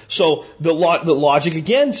crap. So the logic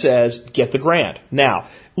again says, get the grant. Now,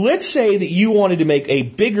 let's say that you wanted to make a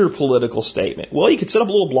bigger political statement. Well, you could set up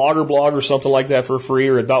a little blogger blog or something like that for free,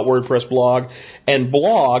 or a .wordpress blog, and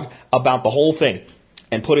blog about the whole thing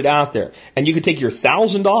and put it out there. And you could take your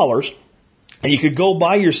 $1,000 and you could go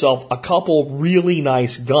buy yourself a couple really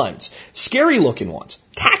nice guns. Scary looking ones,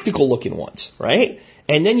 tactical looking ones, right?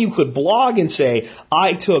 And then you could blog and say,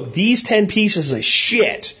 I took these 10 pieces of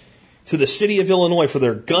shit to the city of Illinois for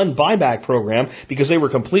their gun buyback program because they were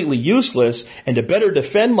completely useless, and to better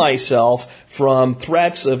defend myself from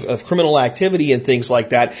threats of criminal activity and things like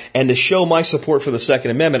that, and to show my support for the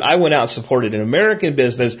Second Amendment, I went out and supported an American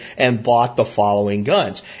business and bought the following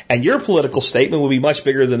guns. And your political statement would be much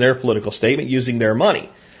bigger than their political statement using their money.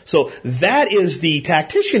 So that is the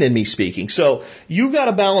tactician in me speaking. So you got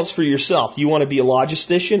to balance for yourself. Do you want to be a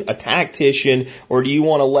logistician, a tactician, or do you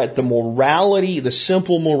want to let the morality, the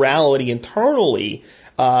simple morality internally,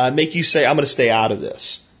 make you say, I'm going to stay out of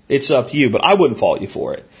this? It's up to you, but I wouldn't fault you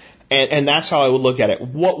for it. And that's how I would look at it.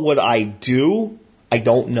 What would I do? I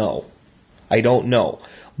don't know.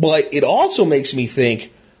 But it also makes me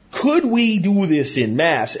think, could we do this in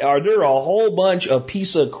mass? Are there a whole bunch of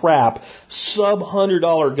piece of crap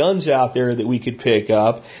sub-$100 guns out there that we could pick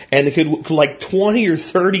up, and it could, like 20 or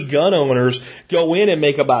 30 gun owners go in and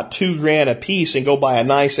make about $2,000 a piece and go buy a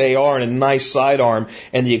nice AR and a nice sidearm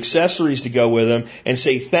and the accessories to go with them, and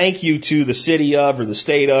say thank you to the city of or the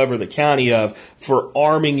state of or the county of for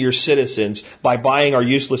arming your citizens by buying our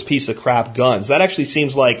useless piece of crap guns? That actually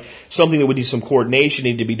seems like something that would need some coordination,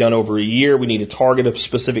 need to be done over a year. We need to target a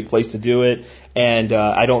specific place to do it. And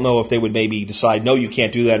I don't know if they would maybe decide, no, you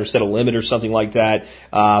can't do that, or set a limit or something like that.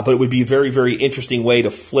 But it would be a very, very interesting way to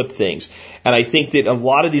flip things. And I think that a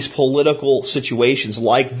lot of these political situations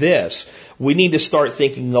like this, we need to start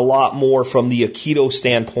thinking a lot more from the Aikido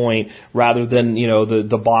standpoint rather than,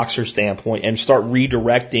 the boxer standpoint, and start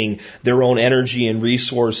redirecting their own energy and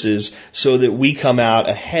resources so that we come out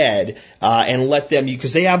ahead, and let them,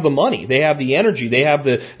 because they have the money, they have the energy, they have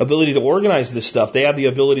the ability to organize this stuff, they have the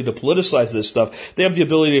ability to politicize this stuff, they have the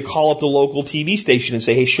ability to call up the local TV station and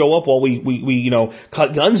say, hey, show up while we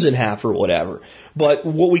cut guns in half or whatever. But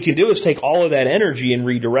what we can do is take all of that energy and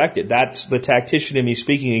redirect it. That's the tactician in me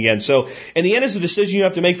speaking again. So in the end, it's a decision you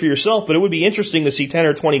have to make for yourself, but it would be interesting to see 10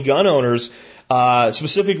 or 20 gun owners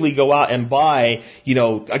specifically go out and buy,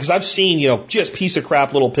 because I've seen, just piece of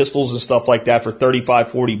crap little pistols and stuff like that for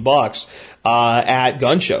 $35-40 at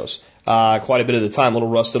gun shows. Quite a bit of the time, little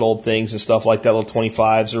rusted old things and stuff like that, little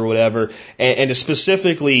 25s or whatever, and to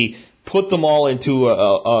specifically put them all into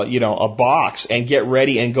a box and get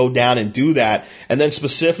ready and go down and do that, and then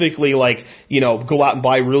specifically go out and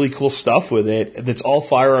buy really cool stuff with it that's all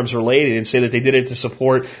firearms related, and say that they did it to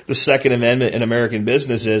support the Second Amendment in American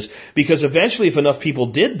businesses, because eventually if enough people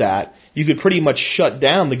did that, you could pretty much shut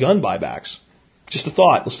down the gun buybacks. Just a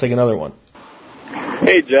thought. Let's take another one.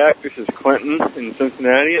 Hey, Jack, this is Clinton in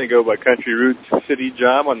Cincinnati. I go by Country Roots City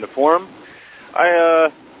Job on the forum.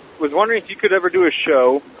 I was wondering if you could ever do a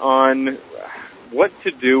show on what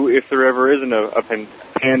to do if there ever isn't a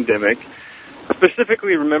pandemic,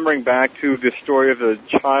 specifically remembering back to the story of the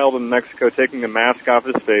child in Mexico taking the mask off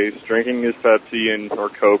his face, drinking his Pepsi or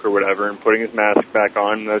Coke or whatever, and putting his mask back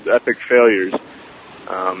on, those epic failures.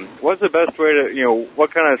 What's the best way to,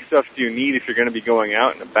 what kind of stuff do you need if you're going to be going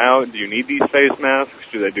out and about? Do you need these face masks?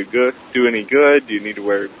 Do they do any good? Do you need to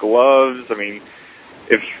wear gloves? I mean,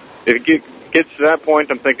 if it gets to that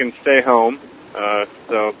point, I'm thinking stay home.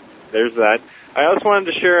 So there's that. I also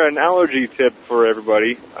wanted to share an allergy tip for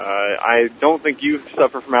everybody. I don't think you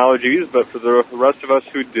suffer from allergies, but for the rest of us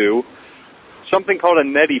who do, something called a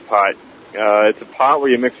neti pot. It's a pot where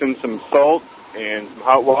you mix in some salt and some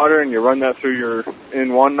hot water, and you run that through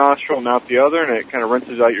in one nostril and out the other, and it kind of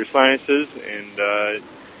rinses out your sinuses, and kind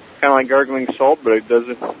of like gargling salt, but it does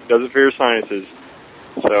it for your sinuses.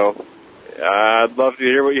 So I'd love to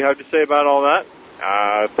hear what you have to say about all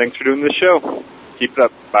that. Thanks for doing this show. Keep it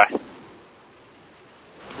up. Bye.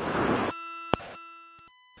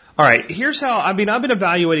 All right, here's how, I've been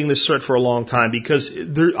evaluating this threat for a long time, because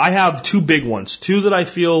I have two big ones, two that I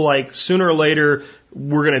feel like sooner or later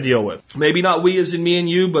we're going to deal with. Maybe not we as in me and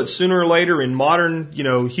you, but sooner or later in modern,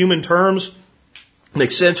 human terms,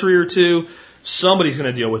 next century or two, somebody's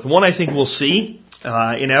going to deal with. One I think we'll see,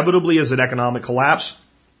 inevitably, is an economic collapse.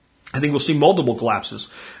 I think we'll see multiple collapses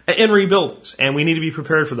and rebuildings, and we need to be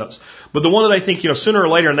prepared for those. But the one that I think, sooner or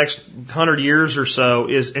later, in the next 100 years or so,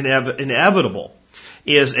 is inevitable,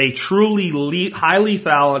 is a truly high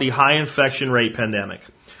lethality, high infection rate pandemic.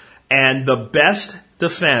 And the best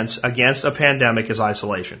defense against a pandemic is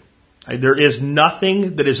isolation. There is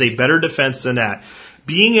nothing that is a better defense than that.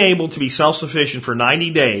 Being able to be self-sufficient for 90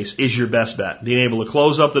 days is your best bet. Being able to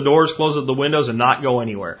close up the doors, close up the windows, and not go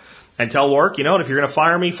anywhere. And tell work, if you're going to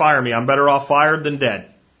fire me, fire me. I'm better off fired than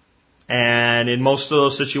dead. And in most of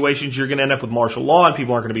those situations, you're going to end up with martial law, and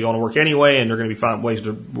people aren't going to be going to work anyway, and they're going to be finding ways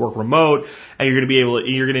to work remote, and you're going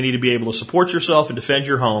to need to be able to support yourself and defend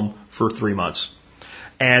your home for 3 months.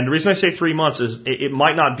 And the reason I say 3 months is it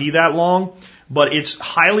might not be that long, but it's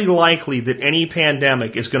highly likely that any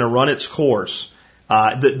pandemic is going to run its course.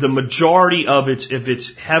 The majority of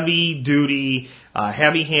its heavy-duty,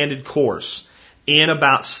 heavy-handed course in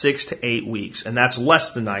about 6 to 8 weeks, and that's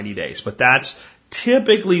less than 90 days. But that's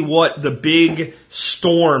typically what the big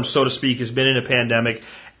storm, so to speak, has been in a pandemic.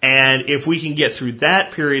 And if we can get through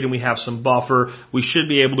that period and we have some buffer, we should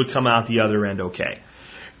be able to come out the other end okay.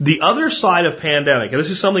 The other side of pandemic, and this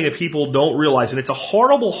is something that people don't realize, and it's a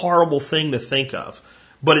horrible, horrible thing to think of,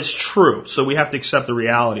 but it's true, so we have to accept the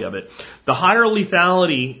reality of it. The higher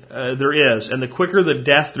lethality there is, and the quicker the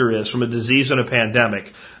death there is from a disease and a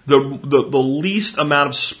pandemic, the least amount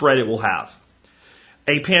of spread it will have.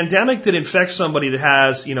 A pandemic that infects somebody that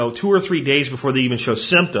has, 2 or 3 days before they even show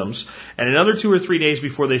symptoms, and another 2 or 3 days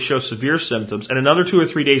before they show severe symptoms, and another 2 or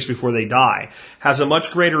 3 days before they die, has a much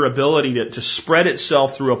greater ability to spread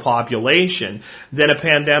itself through a population than a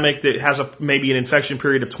pandemic that has maybe an infection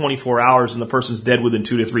period of 24 hours and the person's dead within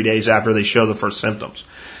 2 to 3 days after they show the first symptoms.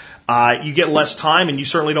 You get less time, and you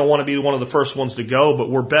certainly don't want to be one of the first ones to go, but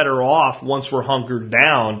we're better off once we're hunkered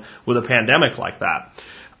down with a pandemic like that.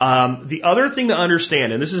 The other thing to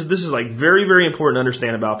understand, and this is like very, very important to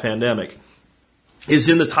understand about pandemic, is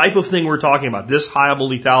in the type of thing we're talking about, this high of a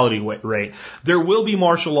lethality rate, there will be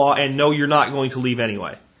martial law, and no, you're not going to leave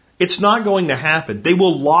anyway. It's not going to happen. They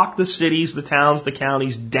will lock the cities, the towns, the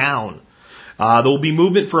counties down. There will be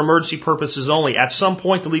movement for emergency purposes only. At some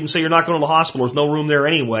point, they'll even say you're not going to the hospital. There's no room there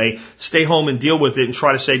anyway. Stay home and deal with it and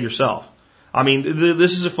try to save yourself. I mean,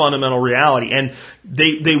 this is a fundamental reality, and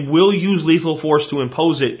they will use lethal force to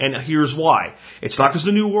impose it, and here's why. It's not because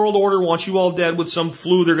the New World Order wants you all dead with some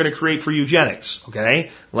flu they're going to create for eugenics,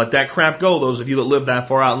 okay? Let that crap go, those of you that live that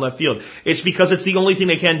far out in left field. It's because it's the only thing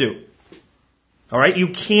they can do. All right? You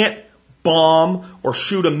can't bomb or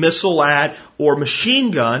shoot a missile at or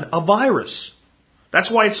machine gun a virus.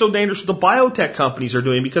 That's why it's so dangerous what the biotech companies are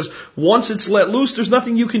doing, because once it's let loose, there's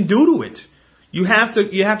nothing you can do to it. You have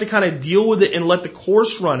to kind of deal with it and let the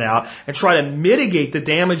course run out and try to mitigate the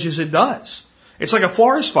damages it does. It's like a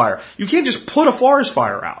forest fire. You can't just put a forest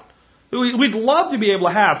fire out. We'd love to be able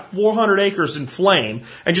to have 400 acres in flame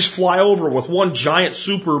and just fly over with one giant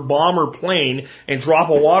super bomber plane and drop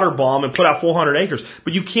a water bomb and put out 400 acres.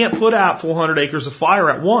 But you can't put out 400 acres of fire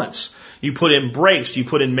at once. You put in brakes, you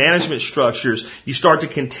put in management structures, you start to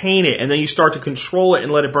contain it, and then you start to control it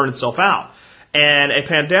and let it burn itself out. And a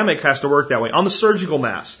pandemic has to work that way. On the surgical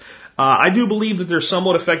mask, I do believe that they're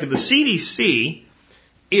somewhat effective. The CDC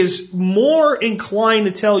is more inclined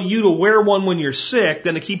to tell you to wear one when you're sick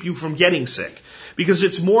than to keep you from getting sick, because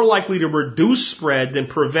it's more likely to reduce spread than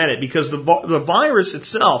prevent it, because the virus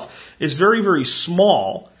itself is very, very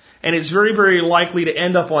small, and it's very, very likely to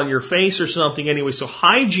end up on your face or something anyway. So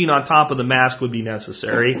hygiene on top of the mask would be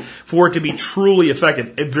necessary for it to be truly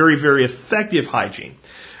effective, a very, very effective hygiene.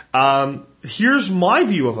 Here's my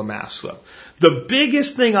view of a mask, though. The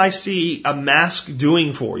biggest thing I see a mask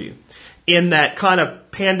doing for you in that kind of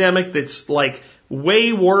pandemic that's like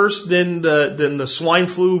way worse than the swine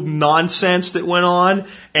flu nonsense that went on,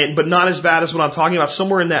 but not as bad as what I'm talking about,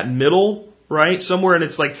 somewhere in that middle, right? Somewhere, and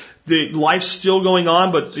it's like the life's still going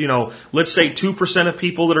on, but let's say 2% of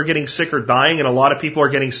people that are getting sick are dying, and a lot of people are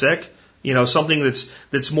getting sick. Something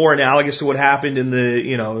that's more analogous to what happened in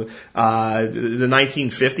the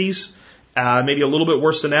 1950s. Maybe a little bit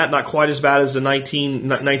worse than that, not quite as bad as the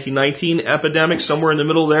 1919 epidemic, somewhere in the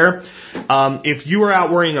middle there. If you are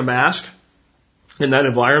out wearing a mask in that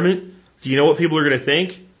environment, do you know what people are going to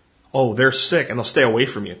think? Oh, they're sick, and they'll stay away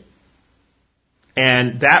from you.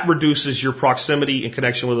 And that reduces your proximity and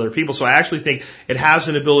connection with other people. So I actually think it has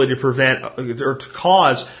an ability to prevent or to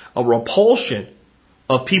cause a repulsion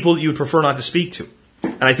of people that you would prefer not to speak to.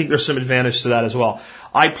 And I think there's some advantage to that as well.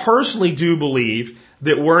 I personally do believe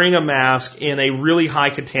that wearing a mask in a really high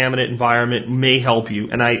contaminant environment may help you.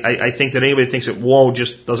 And I think that anybody that thinks it won't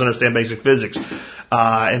just doesn't understand basic physics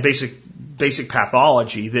and basic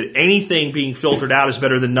pathology, that anything being filtered out is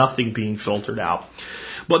better than nothing being filtered out.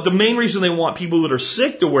 But the main reason they want people that are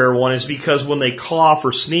sick to wear one is because when they cough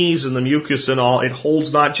or sneeze and the mucus and all, it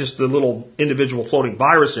holds not just the little individual floating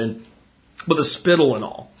virus in, but the spittle and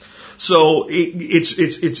all. So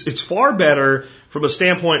it's far better from a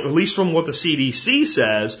standpoint, at least from what the CDC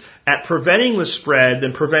says, at preventing the spread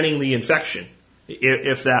than preventing the infection,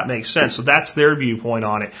 if that makes sense. So that's their viewpoint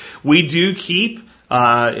on it. We do keep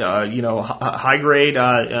high grade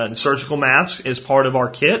surgical masks as part of our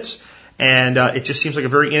kits. And it just seems like a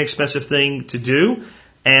very inexpensive thing to do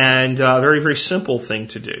and a very, very simple thing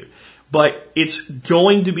to do. But it's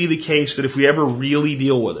going to be the case that if we ever really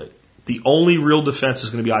deal with it, the only real defense is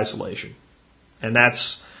going to be isolation. And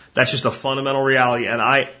that's just a fundamental reality. And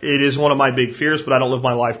it is one of my big fears, but I don't live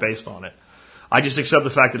my life based on it. I just accept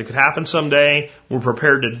the fact that it could happen someday. We're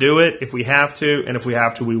prepared to do it if we have to, and if we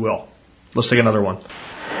have to, we will. Let's take another one.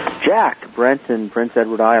 Jack, Brent in Prince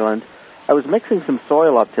Edward Island. I was mixing some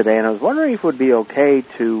soil up today, and I was wondering if it would be okay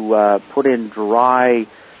to put in dry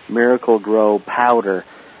Miracle-Gro powder.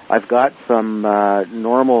 I've got some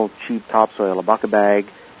normal cheap topsoil, a bucket bag,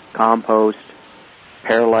 compost,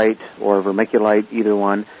 perlite, or vermiculite, either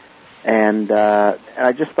one. And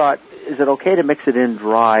I just thought, is it okay to mix it in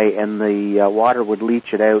dry and the water would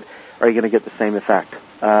leach it out? Or are you going to get the same effect?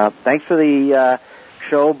 Thanks for the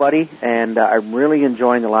show, buddy, and I'm really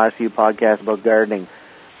enjoying the last few podcasts about gardening.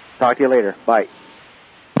 Talk to you later. Bye.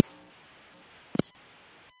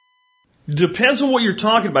 Depends on what you're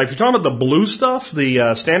talking about. If you're talking about the blue stuff,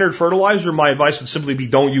 the standard fertilizer, my advice would simply be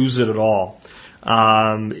don't use it at all.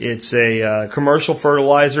 It's a commercial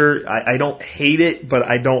fertilizer. I don't hate it, but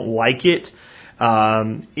I don't like it.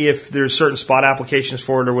 If there's certain spot applications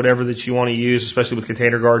for it or whatever that you want to use, especially with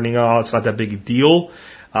container gardening, it's not that big a deal.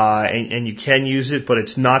 And you can use it, but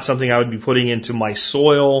it's not something I would be putting into my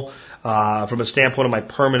soil. From a standpoint of my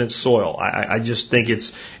permanent soil, I just think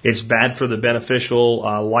it's bad for the beneficial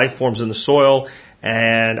life forms in the soil,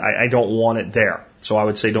 and I don't want it there. So I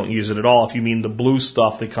would say don't use it at all if you mean the blue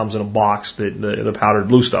stuff that comes in a box, the powdered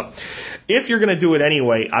blue stuff. If you're going to do it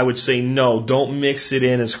anyway, I would say no, don't mix it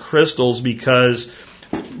in as crystals, because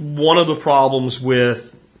one of the problems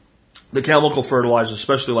with the chemical fertilizers,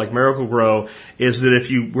 especially like Miracle-Gro, is that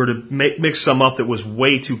if you were to mix some up that was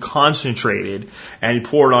way too concentrated and you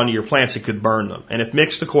pour it onto your plants, it could burn them. And if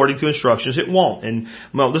mixed according to instructions, it won't. And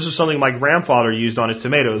well, this is something my grandfather used on his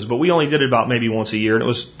tomatoes, but we only did it about maybe once a year, and it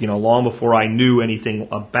was long before I knew anything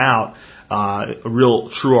about real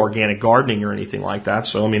true organic gardening or anything like that.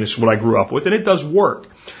 So it's what I grew up with, and it does work.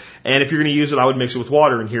 And if you're going to use it, I would mix it with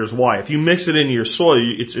water, and here's why. If you mix it into your soil,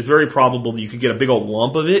 it's very probable that you could get a big old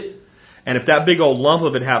lump of it. And if that big old lump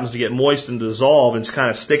of it happens to get moist and dissolve and it's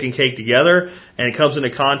kind of stick and cake together and it comes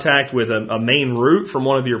into contact with a main root from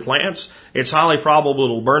one of your plants, it's highly probable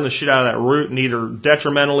it'll burn the shit out of that root and either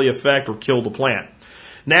detrimentally affect or kill the plant.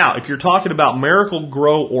 Now, if you're talking about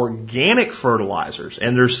Miracle-Gro organic fertilizers,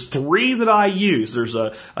 and there's 3 that I use. There's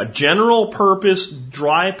a general purpose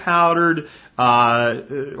dry powdered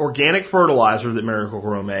organic fertilizer that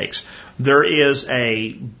Miracle-Gro makes. There is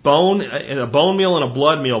a bone meal and a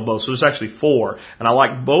blood meal both. So there's actually 4. And I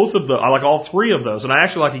like both of I like all 3 of those. And I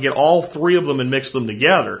actually like to get all 3 of them and mix them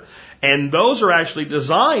together. And those are actually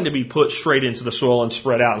designed to be put straight into the soil and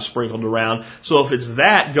spread out and sprinkled around. So if it's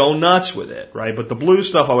that, go nuts with it, right? But the blue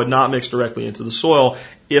stuff I would not mix directly into the soil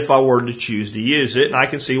if I were to choose to use it. And I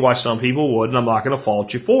can see why some people would, and I'm not going to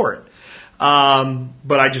fault you for it.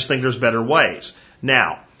 But I just think there's better ways.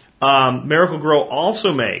 Now, Miracle-Gro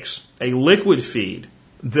also makes a liquid feed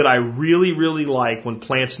that I really, really like when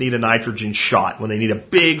plants need a nitrogen shot, when they need a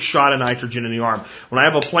big shot of nitrogen in the arm. When I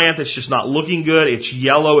have a plant that's just not looking good, it's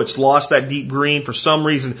yellow, it's lost that deep green, for some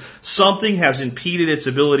reason, something has impeded its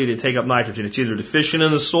ability to take up nitrogen. It's either deficient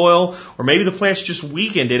in the soil, or maybe the plant's just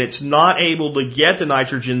weakened and it's not able to get the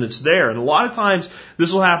nitrogen that's there. And a lot of times,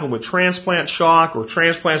 this will happen with transplant shock or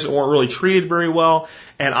transplants that weren't really treated very well.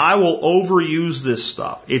 And I will overuse this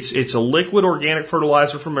stuff. It's a liquid organic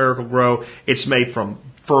fertilizer from Miracle-Gro. It's made from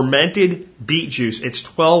fermented beet juice. It's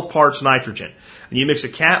 12 parts nitrogen. And you mix a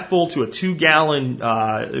capful to a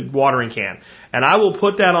 2-gallon watering can. And I will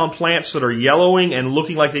put that on plants that are yellowing and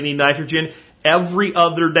looking like they need nitrogen every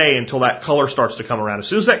other day until that color starts to come around. As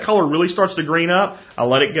soon as that color really starts to green up, I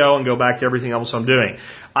let it go and go back to everything else I'm doing.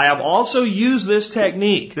 I have also used this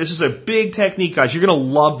technique. This is a big technique, guys. You're going to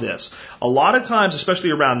love this. A lot of times,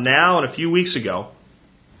 especially around now and a few weeks ago,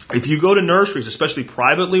 If you go to nurseries, especially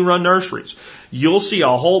privately run nurseries, you'll see a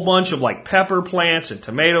whole bunch of like pepper plants and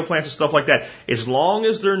tomato plants and stuff like that, as long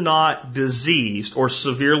as they're not diseased or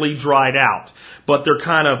severely dried out. But they're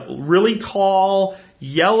kind of really tall,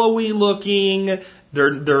 yellowy looking.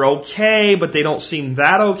 They're okay, but they don't seem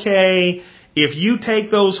that okay. If you take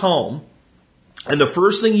those home, and the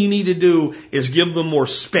first thing you need to do is give them more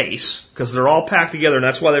space, because they're all packed together, and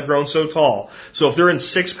that's why they've grown so tall. So if they're in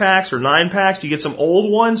 6-packs or 9-packs, you get some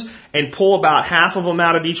old ones and pull about half of them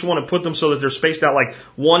out of each one and put them so that they're spaced out like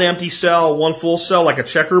one empty cell, one full cell, like a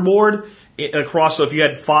checkerboard across. So if you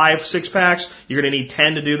had 5 6-packs, you're going to need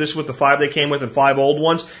 10 to do this with the 5 they came with and 5 old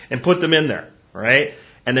ones, and put them in there, right?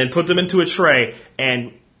 And then put them into a tray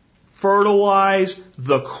and fertilize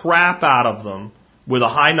the crap out of them with a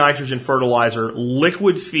high nitrogen fertilizer,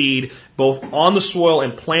 liquid feed, both on the soil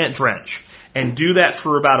and plant drench. And do that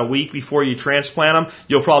for about a week before you transplant them.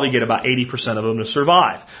 You'll probably get about 80% of them to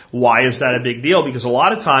survive. Why is that a big deal? Because a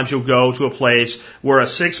lot of times you'll go to a place where a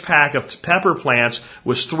 6-pack of pepper plants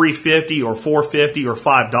was $3.50 or $4.50 or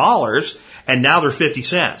 $5, and now they're 50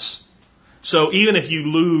 cents. So even if you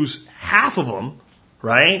lose half of them,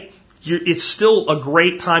 right, it's still a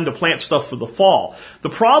great time to plant stuff for the fall. The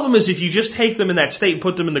problem is if you just take them in that state and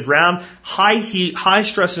put them in the ground, high heat, high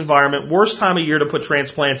stress environment, worst time of year to put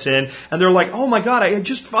transplants in, and they're like, oh my God, I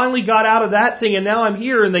just finally got out of that thing and now I'm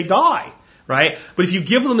here, and they die, right? But if you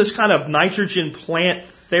give them this kind of nitrogen plant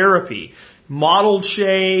therapy, mottled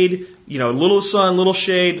shade, little sun, little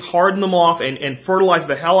shade, harden them off and fertilize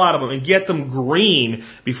the hell out of them and get them green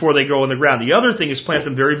before they go in the ground. The other thing is plant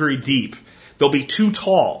them very, very deep. They'll be too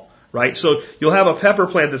tall. Right? So you'll have a pepper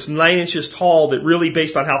plant that's 9 inches tall that really,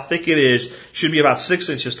 based on how thick it is, should be about 6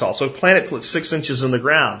 inches tall. So plant it 6 inches in the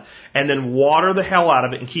ground and then water the hell out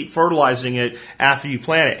of it and keep fertilizing it after you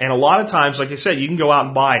plant it. And a lot of times, like I said, you can go out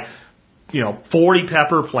and buy, 40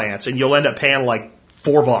 pepper plants and you'll end up paying like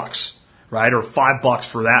 $4, right? Or $5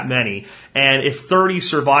 for that many. And if 30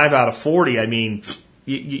 survive out of 40, I mean,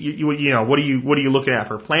 what are you looking at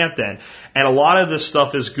per plant then? And a lot of this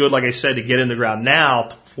stuff is good, like I said, to get in the ground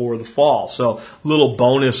now for the fall. So little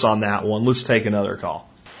bonus on that one. Let's take another call.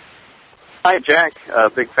 Hi, Jack.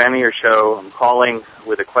 Big fan of your show. I'm calling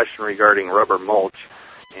with a question regarding rubber mulch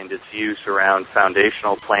and its use around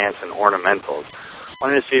foundational plants and ornamentals.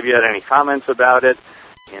 Wanted to see if you had any comments about it.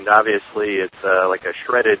 And obviously, it's like a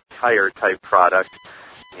shredded tire type product,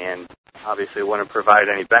 and obviously wouldn't provide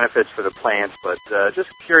any benefits for the plants, but just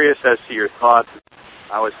curious as to your thoughts.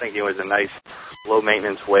 I was thinking it was a nice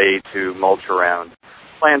low-maintenance way to mulch around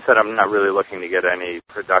plants that I'm not really looking to get any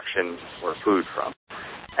production or food from.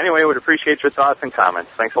 Anyway, would appreciate your thoughts and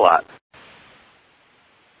comments. Thanks a lot.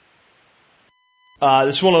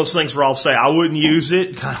 This is one of those things where I'll say I wouldn't use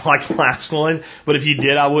it, kind of like the last one, but if you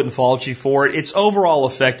did, I wouldn't fault you for it. Its overall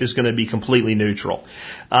effect is going to be completely neutral.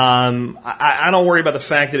 I don't worry about the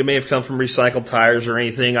fact that it may have come from recycled tires or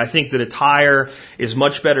anything. I think that a tire is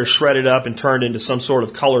much better shredded up and turned into some sort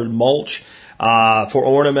of colored mulch for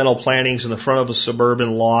ornamental plantings in the front of a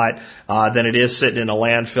suburban lot than it is sitting in a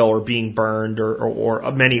landfill or being burned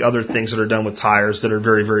or many other things that are done with tires that are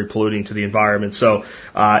very, very polluting to the environment. So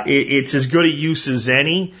it's as good a use as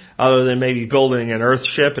any, other than maybe building an earth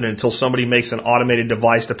ship. And until somebody makes an automated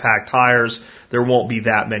device to pack tires, there won't be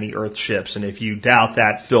that many earth ships. And if you doubt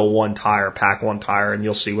that, fill one tire, pack one tire, and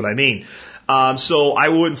you'll see what I mean. So I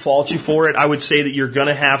wouldn't fault you for it. I would say that you're going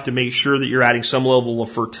to have to make sure that you're adding some level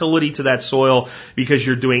of fertility to that soil, because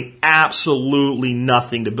you're doing absolutely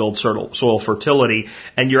nothing to build soil fertility,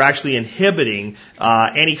 and you're actually inhibiting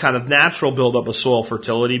any kind of natural buildup of soil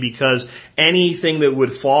fertility, because anything that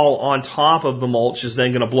would fall on top of the mulch is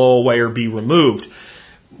then going to blow away or be removed.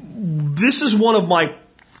 This is one of my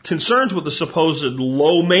concerns with the supposed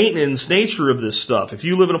low maintenance nature of this stuff. If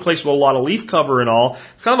you live in a place with a lot of leaf cover and all,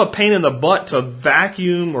 it's kind of a pain in the butt to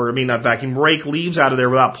rake leaves out of there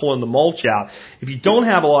without pulling the mulch out. If you don't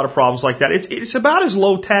have a lot of problems like that, it's about as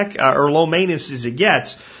low tech or low maintenance as it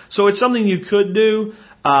gets. So it's something you could do.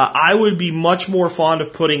 I would be much more fond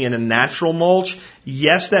of putting in a natural mulch.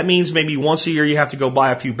 Yes, that means maybe once a year you have to go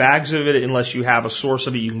buy a few bags of it unless you have a source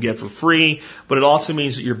of it you can get for free. But it also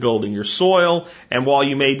means that you're building your soil. And while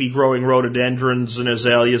you may be growing rhododendrons and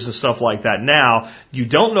azaleas and stuff like that now, you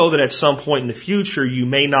don't know that at some point in the future you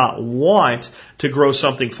may not want to grow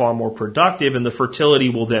something far more productive, and the fertility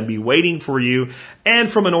will then be waiting for you. And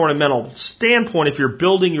from an ornamental standpoint, if you're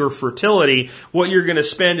building your fertility, what you're going to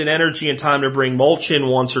spend in energy and time to bring mulch in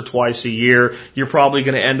once or twice a year, you're probably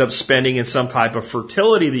going to end up spending in some type of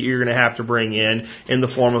fertility that you're going to have to bring in the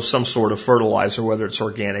form of some sort of fertilizer, whether it's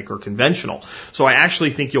organic or conventional. So I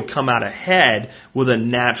actually think you'll come out ahead with a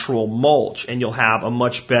natural mulch, and you'll have a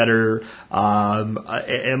much better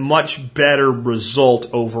result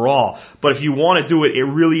overall. But if you want to do it, it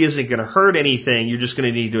really isn't going to hurt anything. You're just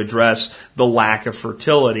going to need to address the lack of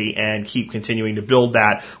fertility and keep continuing to build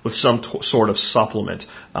that with some sort of supplement.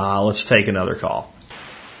 Let's take another call.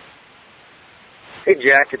 Hey,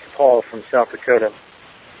 Jack, it's Paul from South Dakota.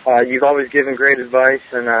 You've always given great advice,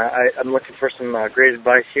 and I'm looking for some great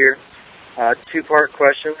advice here. Two-part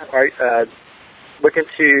question. Looking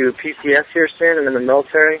to PCS here soon and in the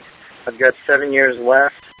military. I've got 7 years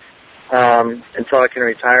left until I can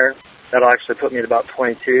retire. That'll actually put me at about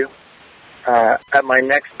 22. At my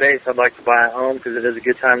next base, I'd like to buy a home because it is a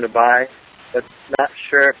good time to buy, but not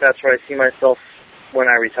sure if that's where I see myself when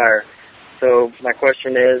I retire. So my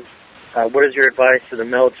question is, what is your advice to the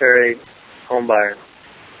military home buyer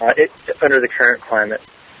under the current climate?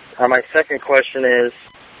 My second question is,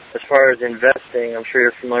 as far as investing, I'm sure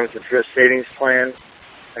you're familiar with the thrift savings plan.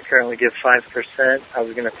 I currently give 5%. I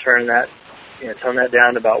was going to tone that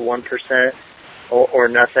down to about 1% or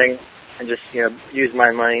nothing, and just use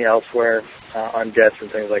my money elsewhere on debts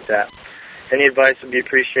and things like that. Any advice would be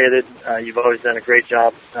appreciated. You've always done a great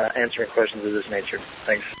job answering questions of this nature.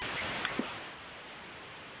 Thanks.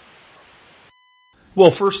 Well,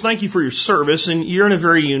 first, thank you for your service, and you're in a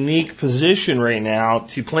very unique position right now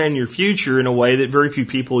to plan your future in a way that very few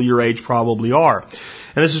people your age probably are.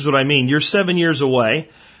 And this is what I mean. You're 7 years away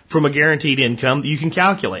from a guaranteed income that you can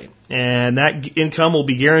calculate. And that income will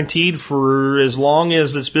be guaranteed for as long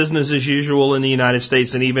as it's business as usual in the United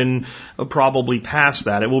States, and even probably past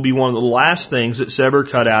that. It will be one of the last things that's ever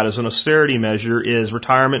cut out as an austerity measure is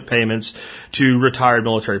retirement payments to retired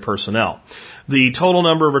military personnel. The total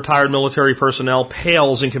number of retired military personnel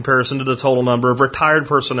pales in comparison to the total number of retired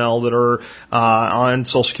personnel that are on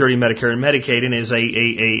Social Security, Medicare, and Medicaid, and is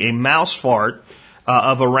a mouse fart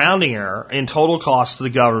of a rounding error in total cost to the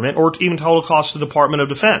government, or even total cost to the Department of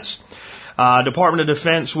Defense. Department of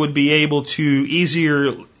Defense would be able to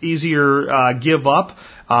easier give up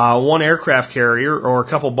one aircraft carrier or a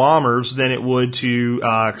couple bombers than it would to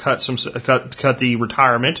cut the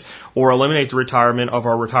retirement or eliminate the retirement of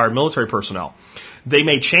our retired military personnel. They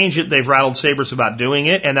may change it. They've rattled sabers about doing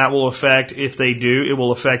it, and that will affect, if they do, it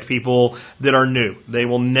will affect people that are new. They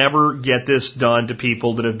will never get this done to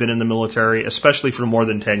people that have been in the military, especially for more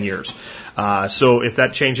than 10 years. So if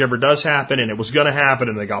that change ever does happen, and it was going to happen,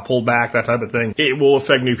 and they got pulled back, that type of thing, it will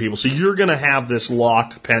affect new people. So you're going to have this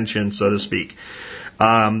locked pension, so to speak.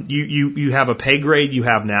 You have a pay grade you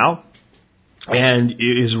have now. And it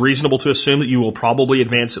is reasonable to assume that you will probably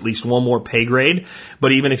advance at least one more pay grade.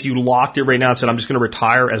 But even if you locked it right now and said, I'm just going to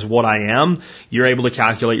retire as what I am, you're able to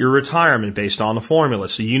calculate your retirement based on the formula.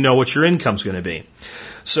 So you know what your income's going to be.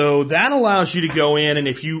 So that allows you to go in, and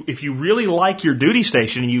if you really like your duty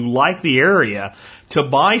station and you like the area, to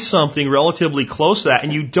buy something relatively close to that.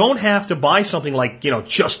 And you don't have to buy something like,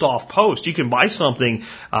 just off post. You can buy something,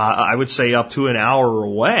 I would say, up to an hour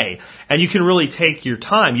away. And you can really take your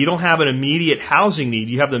time. You don't have an immediate housing need.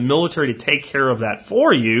 You have the military to take care of that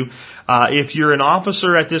for you. If you're an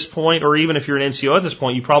officer at this point, or even if you're an NCO at this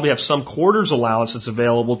point, you probably have some quarters allowance that's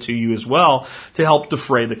available to you as well to help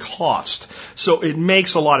defray the cost. So it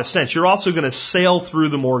makes a lot of sense. You're also going to sail through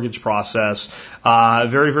the mortgage process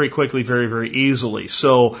very, very quickly, very, very easily.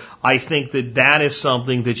 So I think that is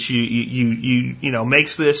something that you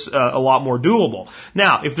makes this a lot more doable.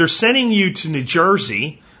 Now, if they're sending you to New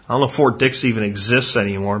Jersey, I don't know if Fort Dix even exists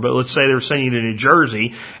anymore, but let's say they're sending you to New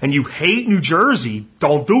Jersey and you hate New Jersey,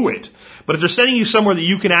 don't do it. But if they're sending you somewhere that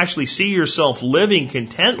you can actually see yourself living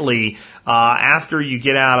contently after you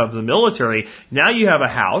get out of the military, now you have a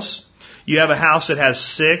house. You have a house that has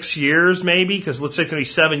 6 years maybe, because let's say it's going to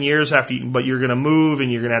be 7 years after but you're going to move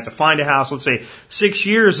and you're going to have to find a house. Let's say 6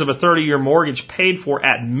 years of a 30-year mortgage paid for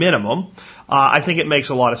at minimum. I think it makes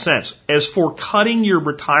a lot of sense. As for cutting your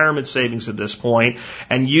retirement savings at this point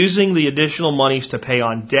and using the additional monies to pay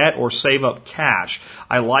on debt or save up cash,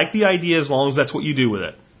 I like the idea as long as that's what you do with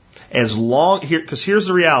it. Because here's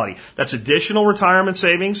the reality. That's additional retirement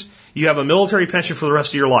savings. You have a military pension for the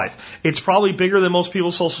rest of your life. It's probably bigger than most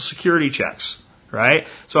people's Social Security checks, right?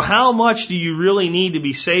 So how much do you really need to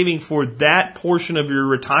be saving for that portion of your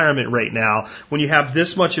retirement right now when you have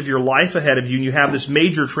this much of your life ahead of you and you have this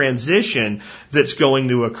major transition that's going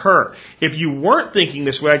to occur? If you weren't thinking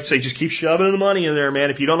this way, I'd say just keep shoving the money in there, man,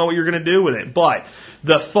 if you don't know what you're going to do with it. But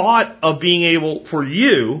the thought of being able, for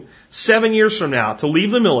you, 7 years from now, to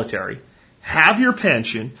leave the military, have your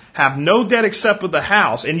pension, have no debt except with the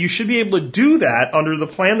house, and you should be able to do that under the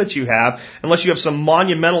plan that you have, unless you have some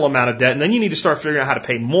monumental amount of debt, and then you need to start figuring out how to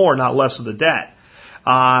pay more, not less of the debt.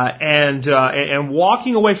 And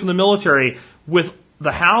walking away from the military with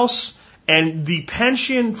the house and the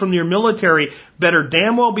pension from your military better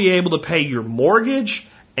damn well be able to pay your mortgage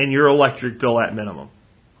and your electric bill at minimum.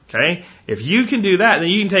 Okay? If you can do that, then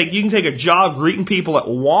you can take a job greeting people at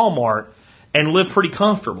Walmart and live pretty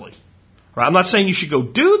comfortably. Right? I'm not saying you should go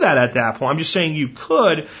do that at that point. I'm just saying you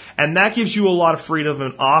could, and that gives you a lot of freedom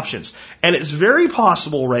and options. And it's very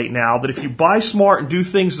possible right now that if you buy smart and do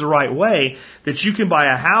things the right way, that you can buy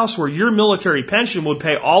a house where your military pension would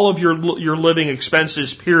pay all of your living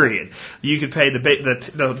expenses, period. You could pay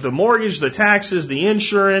the mortgage, the taxes, the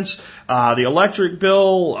insurance, the electric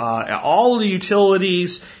bill, all of the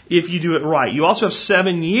utilities, if you do it right. You also have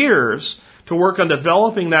 7 years to work on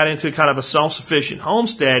developing that into kind of a self-sufficient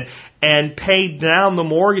homestead and pay down the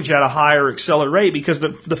mortgage at a higher accelerated rate, because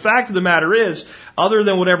the fact of the matter is, other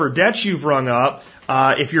than whatever debts you've rung up,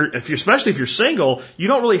 especially if you're single, you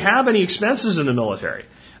don't really have any expenses in the military.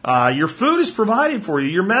 Your food is provided for you.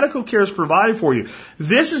 Your medical care is provided for you.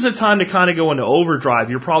 This is a time to kind of go into overdrive.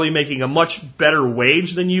 You're probably making a much better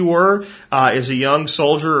wage than you were as a young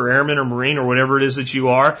soldier or airman or Marine or whatever it is that you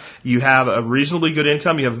are. You have a reasonably good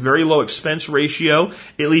income. You have a very low expense ratio.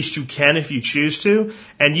 At least you can if you choose to.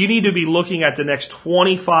 And you need to be looking at the next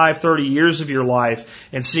 25, 30 years of your life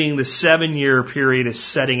and seeing the 7-year period as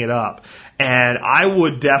setting it up. And I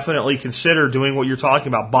would definitely consider doing what you're talking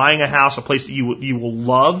about, buying a house, a place that you will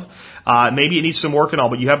love. Maybe it needs some work and all,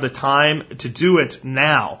 but you have the time to do it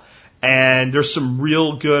now. And there's some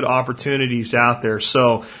real good opportunities out there.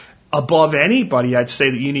 So above anybody, I'd say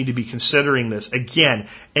that you need to be considering this. Again,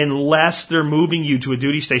 unless they're moving you to a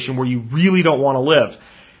duty station where you really don't want to live.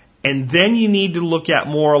 And then you need to look at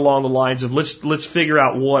more along the lines of let's figure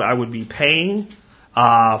out what I would be paying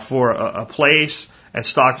for a place and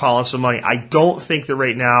stockpiling some money. I don't think that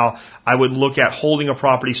right now I would look at holding a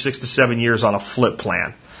property 6 to 7 years on a flip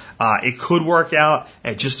plan. It could work out,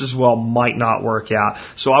 and just as well might not work out.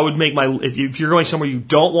 So I would make if you're going somewhere you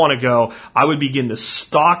don't want to go, I would begin to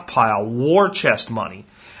stockpile war chest money,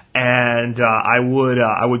 and I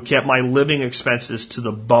would get my living expenses to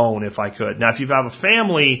the bone if I could. Now, if you have a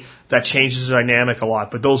family, that changes the dynamic a lot.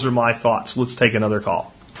 But those are my thoughts. Let's take another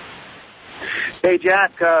call. Hey,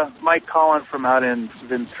 Jack, Mike calling from out in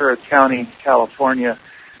Ventura County, California.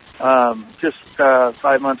 Just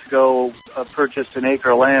 5 months ago, purchased an acre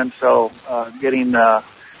of land, so getting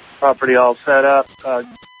property all set up,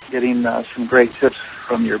 getting some great tips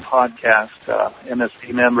from your podcast,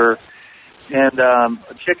 MSP member. And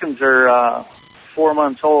chickens are 4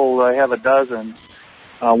 months old. I have a dozen,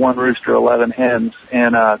 1 rooster, 11 hens.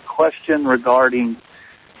 And a question regarding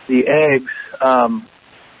the eggs.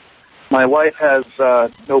 My wife has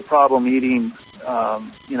no problem eating,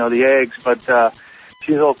 the eggs, but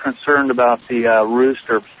she's a little concerned about the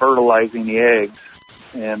rooster fertilizing the eggs.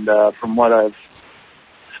 And from what I've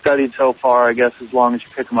studied so far, I guess as long as you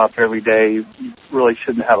pick them up every day, you really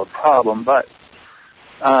shouldn't have a problem. But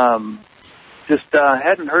just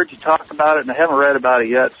hadn't heard you talk about it, and I haven't read about it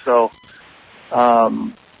yet. So I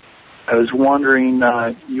was wondering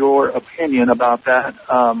your opinion about that,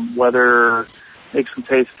 whether makes them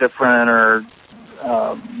taste different, or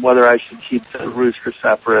whether I should keep the rooster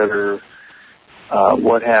separate, or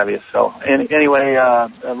what have you. So anyway, I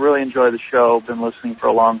really enjoy the show. Been listening for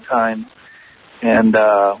a long time, and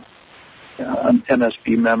I'm an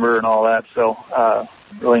MSB member and all that. So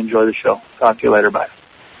really enjoy the show. Talk to you later. Bye.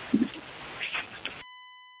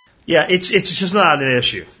 Yeah, it's just not an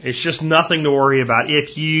issue. It's just nothing to worry about.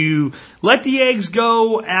 If you let the eggs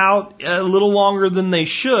go out a little longer than they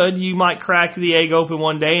should, you might crack the egg open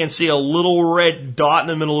one day and see a little red dot in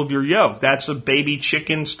the middle of your yolk. That's a baby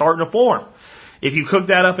chicken starting to form. If you cook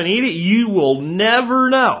that up and eat it, you will never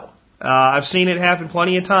know. I've seen it happen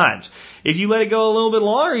plenty of times. If you let it go a little bit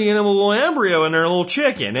longer, you have a little embryo in there, a little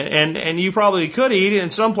chicken, and you probably could eat it. In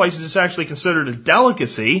some places, it's actually considered a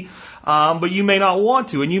delicacy, but you may not want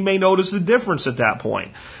to, and you may notice the difference at that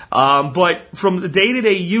point. But from the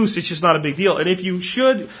day-to-day use, it's just not a big deal. And if you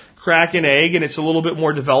should crack an egg and it's a little bit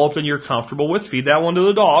more developed than you're comfortable with, feed that one to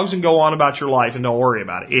the dogs and go on about your life and don't worry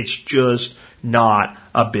about it. It's just not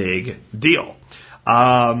a big deal.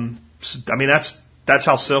 That's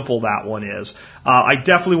how simple that one is. I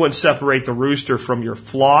definitely wouldn't separate the rooster from your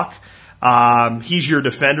flock. He's your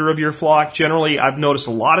defender of your flock. Generally, I've noticed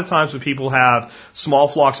a lot of times when people have small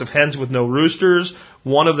flocks of hens with no roosters,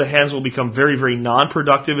 one of the hens will become very, very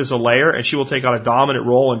non-productive as a layer, and she will take on a dominant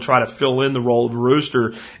role and try to fill in the role of the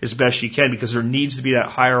rooster as best she can, because there needs to be that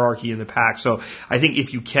hierarchy in the pack. So I think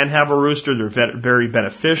if you can have a rooster, they're very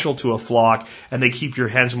beneficial to a flock, and they keep your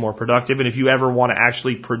hens more productive. And if you ever want to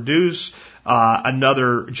actually produce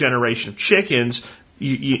another generation of chickens,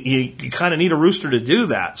 you kind of need a rooster to do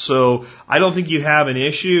that. So I don't think you have an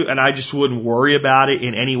issue, and I just wouldn't worry about it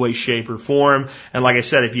in any way, shape, or form. And like I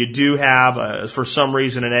said, if you do have, for some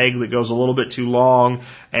reason, an egg that goes a little bit too long,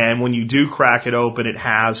 and when you do crack it open, it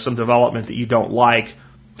has some development that you don't like,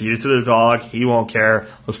 feed it to the dog. He won't care.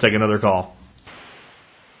 Let's take another call.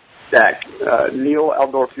 Jack, Neil,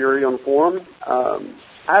 Outdoor Fury on the forum. I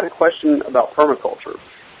had a question about permaculture.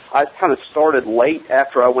 I kind of started late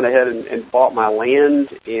after I went ahead and bought my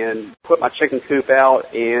land and put my chicken coop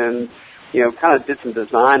out and, kind of did some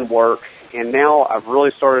design work. And now I've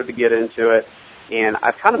really started to get into it. And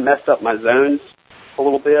I've kind of messed up my zones a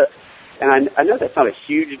little bit. And I know that's not a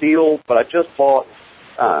huge deal, but I just bought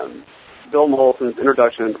Bill Molson's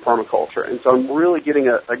Introduction into Permaculture. And so I'm really getting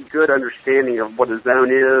a good understanding of what a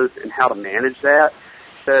zone is and how to manage that.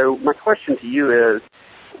 So my question to you is,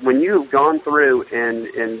 when you've gone through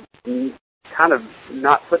and kind of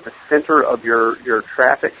not put the center of your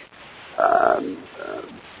traffic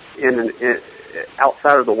in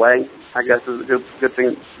outside of the way, I guess is a good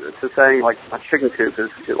thing to say. Like my chicken coop is,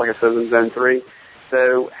 like I said, in zone 3.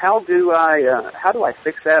 So how do I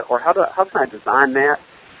fix that, or how can I design that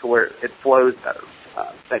to where it flows better?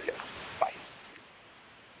 Thank you.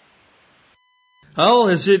 Well,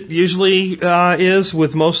 as it usually is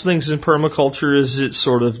with most things in permaculture, is it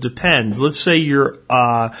sort of depends. Let's say you're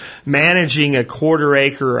managing a quarter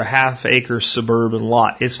acre or a half acre suburban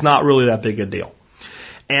lot. It's not really that big a deal.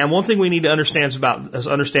 And one thing we need to understand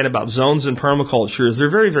about zones in permaculture is they're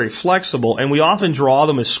very, very flexible, and we often draw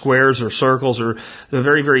them as squares or circles or the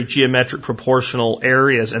very, very geometric proportional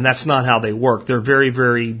areas, and that's not how they work. They're very,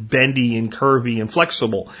 very bendy and curvy and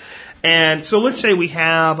flexible. And so let's say we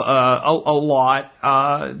have a lot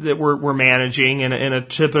that we're managing in a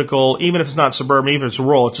typical, even if it's not suburban, even if it's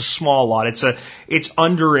rural, it's a small lot. It's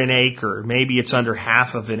under an acre, maybe it's under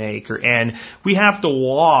half of an acre, and we have to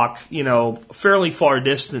walk, fairly far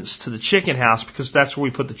distance to the chicken house, because that's where we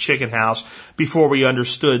put the chicken house before we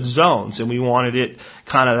understood zones, and we wanted it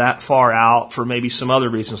kind of that far out for maybe some other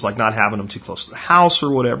reasons, like not having them too close to the house or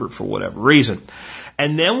whatever, for whatever reason.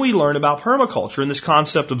 And then we learn about permaculture and this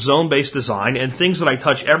concept of zone-based design, and things that I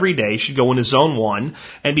touch every day should go into zone 1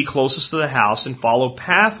 and be closest to the house, and follow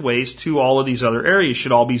pathways to all of these other areas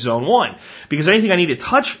should all be zone 1. Because anything I need to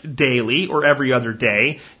touch daily or every other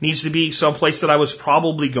day needs to be someplace that I was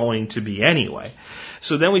probably going to be anyway.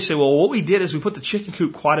 So then we say, well, what we did is we put the chicken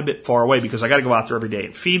coop quite a bit far away, because I got to go out there every day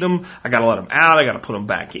and feed them. I got to let them out. I got to put them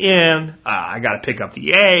back in. I got to pick up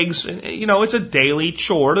the eggs. And, it's a daily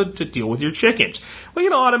chore to deal with your chickens. We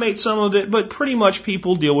can automate some of it, but pretty much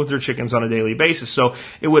people deal with their chickens on a daily basis. So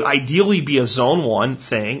it would ideally be a zone 1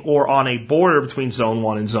 thing, or on a border between zone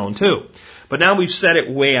 1 and zone 2. But now we've set it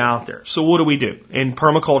way out there. So what do? In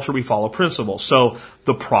permaculture, we follow principles. So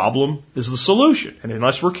the problem is the solution. And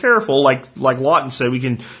unless we're careful, like Lawton said, we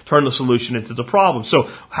can turn the solution into the problem. So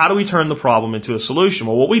how do we turn the problem into a solution?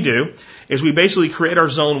 Well, what we do is we basically create our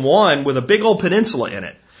zone 1 with a big old peninsula in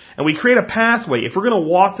it. And we create a pathway. If we're going to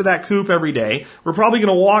walk to that coop every day, we're probably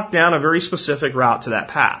going to walk down a very specific route to that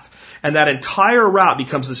path. And that entire route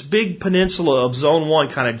becomes this big peninsula of zone 1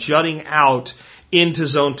 kind of jutting out into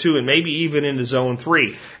zone 2 and maybe even into zone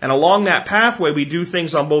 3. And along that pathway, we do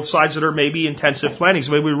things on both sides that are maybe intensive planting.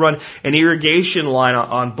 So maybe we run an irrigation line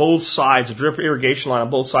on both sides, a drip irrigation line on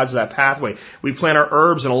both sides of that pathway. We plant our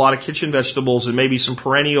herbs and a lot of kitchen vegetables and maybe some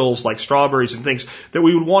perennials like strawberries and things that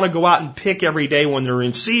we would want to go out and pick every day when they're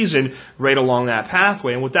in season right along that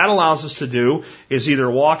pathway. And what that allows us to do is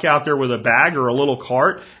either walk out there with a bag or a little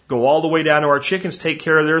cart, go all the way down to our chickens, take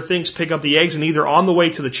care of their things, pick up the eggs, and either on the way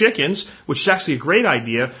to the chickens, which is actually a great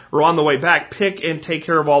idea, or on the way back, pick and take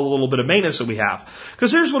care of all the little bit of maintenance that we have.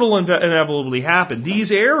 Because here's what will inevitably happen.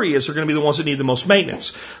 These areas are going to be the ones that need the most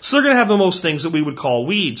maintenance. So they're going to have the most things that we would call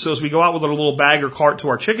weeds. So as we go out with our little bag or cart to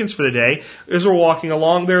our chickens for the day, as we're walking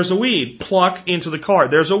along, there's a weed, pluck into the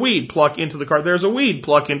cart. There's a weed, pluck into the cart. There's a weed,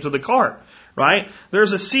 pluck into the cart. Right?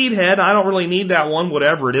 There's a seed head. I don't really need that one,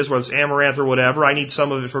 whatever it is, whether it's amaranth or whatever. I need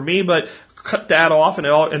some of it for me, but cut that off, and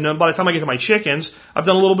then by the time I get to my chickens, I've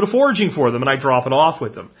done a little bit of foraging for them, and I drop it off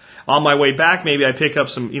with them. On my way back, maybe I pick up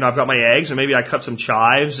some, I've got my eggs, and maybe I cut some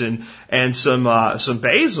chives and some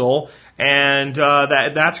basil, And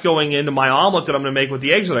that's going into my omelet that I'm going to make with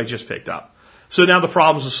the eggs that I just picked up. So now the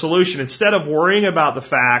problem's a solution. Instead of worrying about the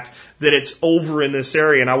fact that it's over in this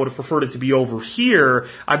area and I would have preferred it to be over here,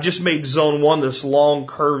 I've just made zone 1 this long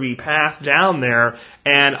curvy path down there.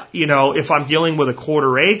 And, if I'm dealing with a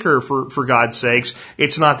quarter acre, for God's sakes,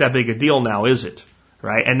 it's not that big a deal now, is it?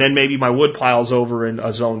 Right? And then maybe my wood pile's over in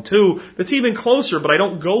a zone 2 that's even closer, but I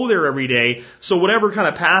don't go there every day. So whatever kind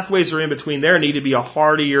of pathways are in between there need to be a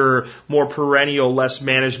hardier, more perennial, less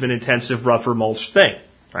management intensive, rougher mulch thing.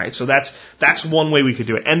 Right? So that's one way we could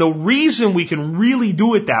do it. And the reason we can really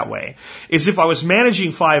do it that way is if I was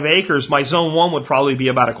managing 5 acres, my zone 1 would probably be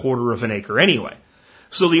about a quarter of an acre anyway.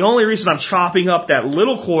 So the only reason I'm chopping up that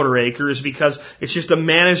little quarter acre is because it's just a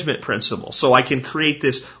management principle. So I can create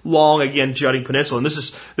this long, again, jutting peninsula. And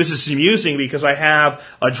this is amusing because I have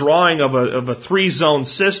a drawing of a 3-zone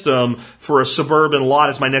system for a suburban lot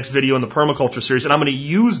as my next video in the permaculture series. And I'm going to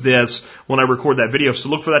use this when I record that video. So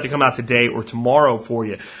look for that to come out today or tomorrow for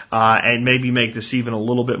you. And maybe make this even a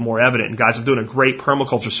little bit more evident. And guys, I'm doing a great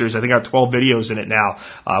permaculture series. I think I have 12 videos in it now,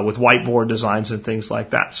 with whiteboard designs and things like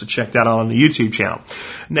that. So check that out on the YouTube channel.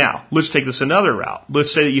 Now, let's take this another route.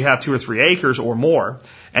 Let's say that you have 2 or 3 acres or more,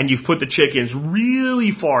 and you've put the chickens really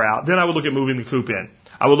far out. Then I would look at moving the coop in.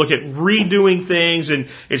 I would look at redoing things, and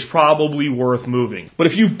it's probably worth moving. But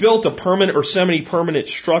if you've built a permanent or semi-permanent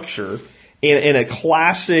structure in a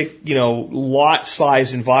classic, lot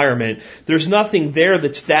size environment, there's nothing there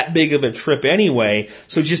that's that big of a trip anyway.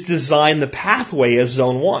 So just design the pathway as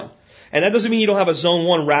zone 1. And that doesn't mean you don't have a zone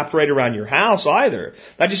 1 wrapped right around your house either.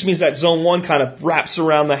 That just means that zone 1 kind of wraps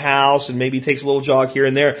around the house and maybe takes a little jog here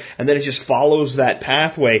and there, and then it just follows that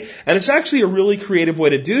pathway. And it's actually a really creative way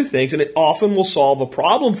to do things, and it often will solve a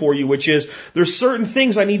problem for you, which is there's certain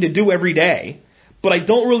things I need to do every day, but I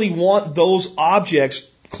don't really want those objects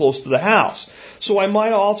close to the house. So I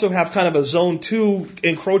might also have kind of a zone 2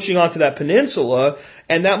 encroaching onto that peninsula,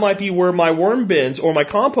 and that might be where my worm bins or my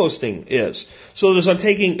composting is. So as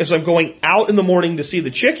I'm going out in the morning to see the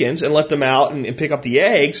chickens and let them out and pick up the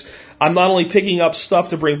eggs, I'm not only picking up stuff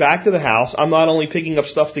to bring back to the house, I'm not only picking up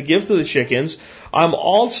stuff to give to the chickens, I'm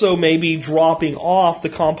also maybe dropping off the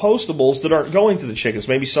compostables that aren't going to the chickens.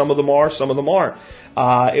 Maybe some of them are, some of them aren't.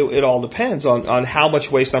 It all depends on how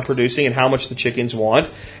much waste I'm producing and how much the chickens want.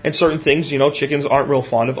 And certain things, chickens aren't real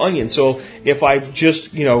fond of onions. So if I've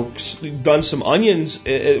just, done some onions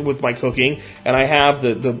with my cooking, and I have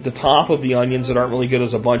the top of the onions that aren't really good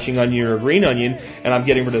as a bunching onion or a green onion, and I'm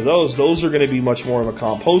getting rid of those are going to be much more of a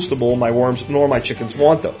compostable. My worms nor my chickens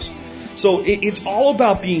want those. So it's all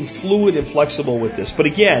about being fluid and flexible with this. But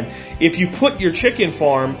again, if you've put your chicken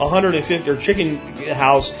farm 150 or chicken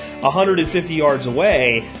house 150 yards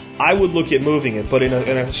away, I would look at moving it. But in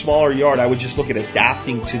a smaller yard, I would just look at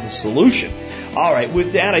adapting to the solution. All right,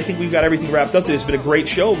 with that, I think we've got everything wrapped up today. It's been a great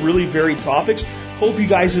show, really varied topics. Hope you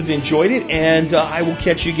guys have enjoyed it, and I will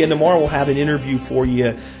catch you again tomorrow. We'll have an interview for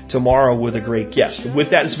you tomorrow with a great guest.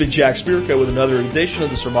 With that, this has been Jack Spirko with another edition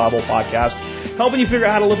of the Survival Podcast, helping you figure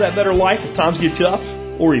out how to live that better life if times get tough,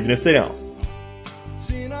 or even if they don't.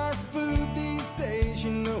 Seeing our food these days,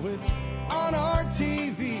 it's on our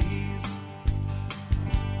TVs.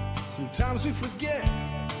 Sometimes we forget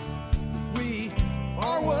we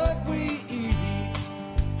are what we eat.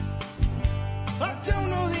 I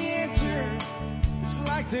don't know the answer. It's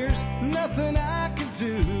like there's nothing I can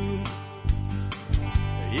do.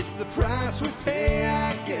 It's the price we pay,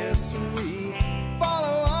 I guess, when we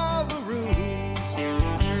follow all the rules.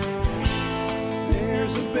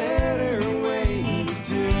 There's a better way to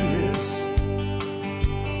do this.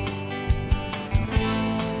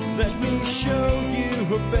 Let me show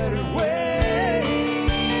you a better way.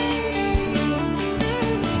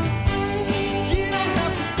 You don't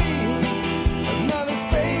have to be another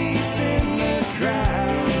face in the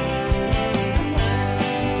crowd.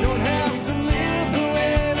 Don't have to live the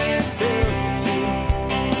way they tell you to.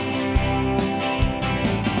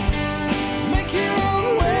 Make your own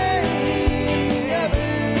way and the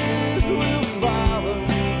others will follow.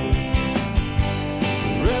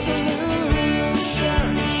 Revolution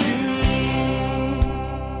is you.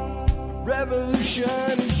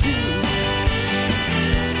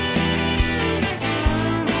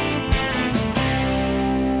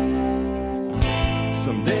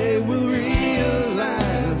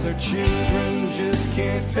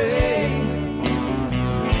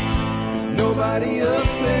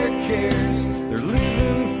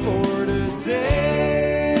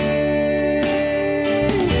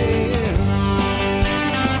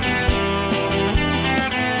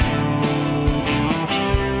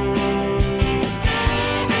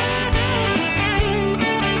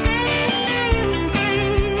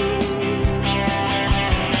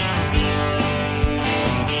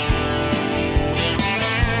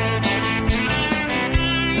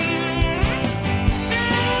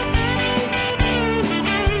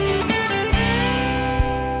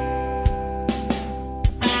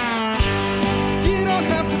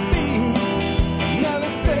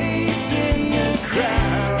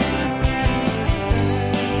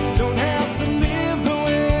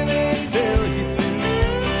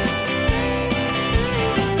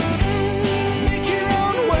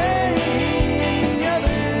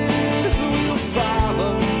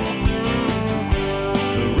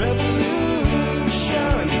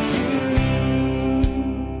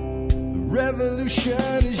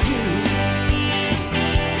 solution is you.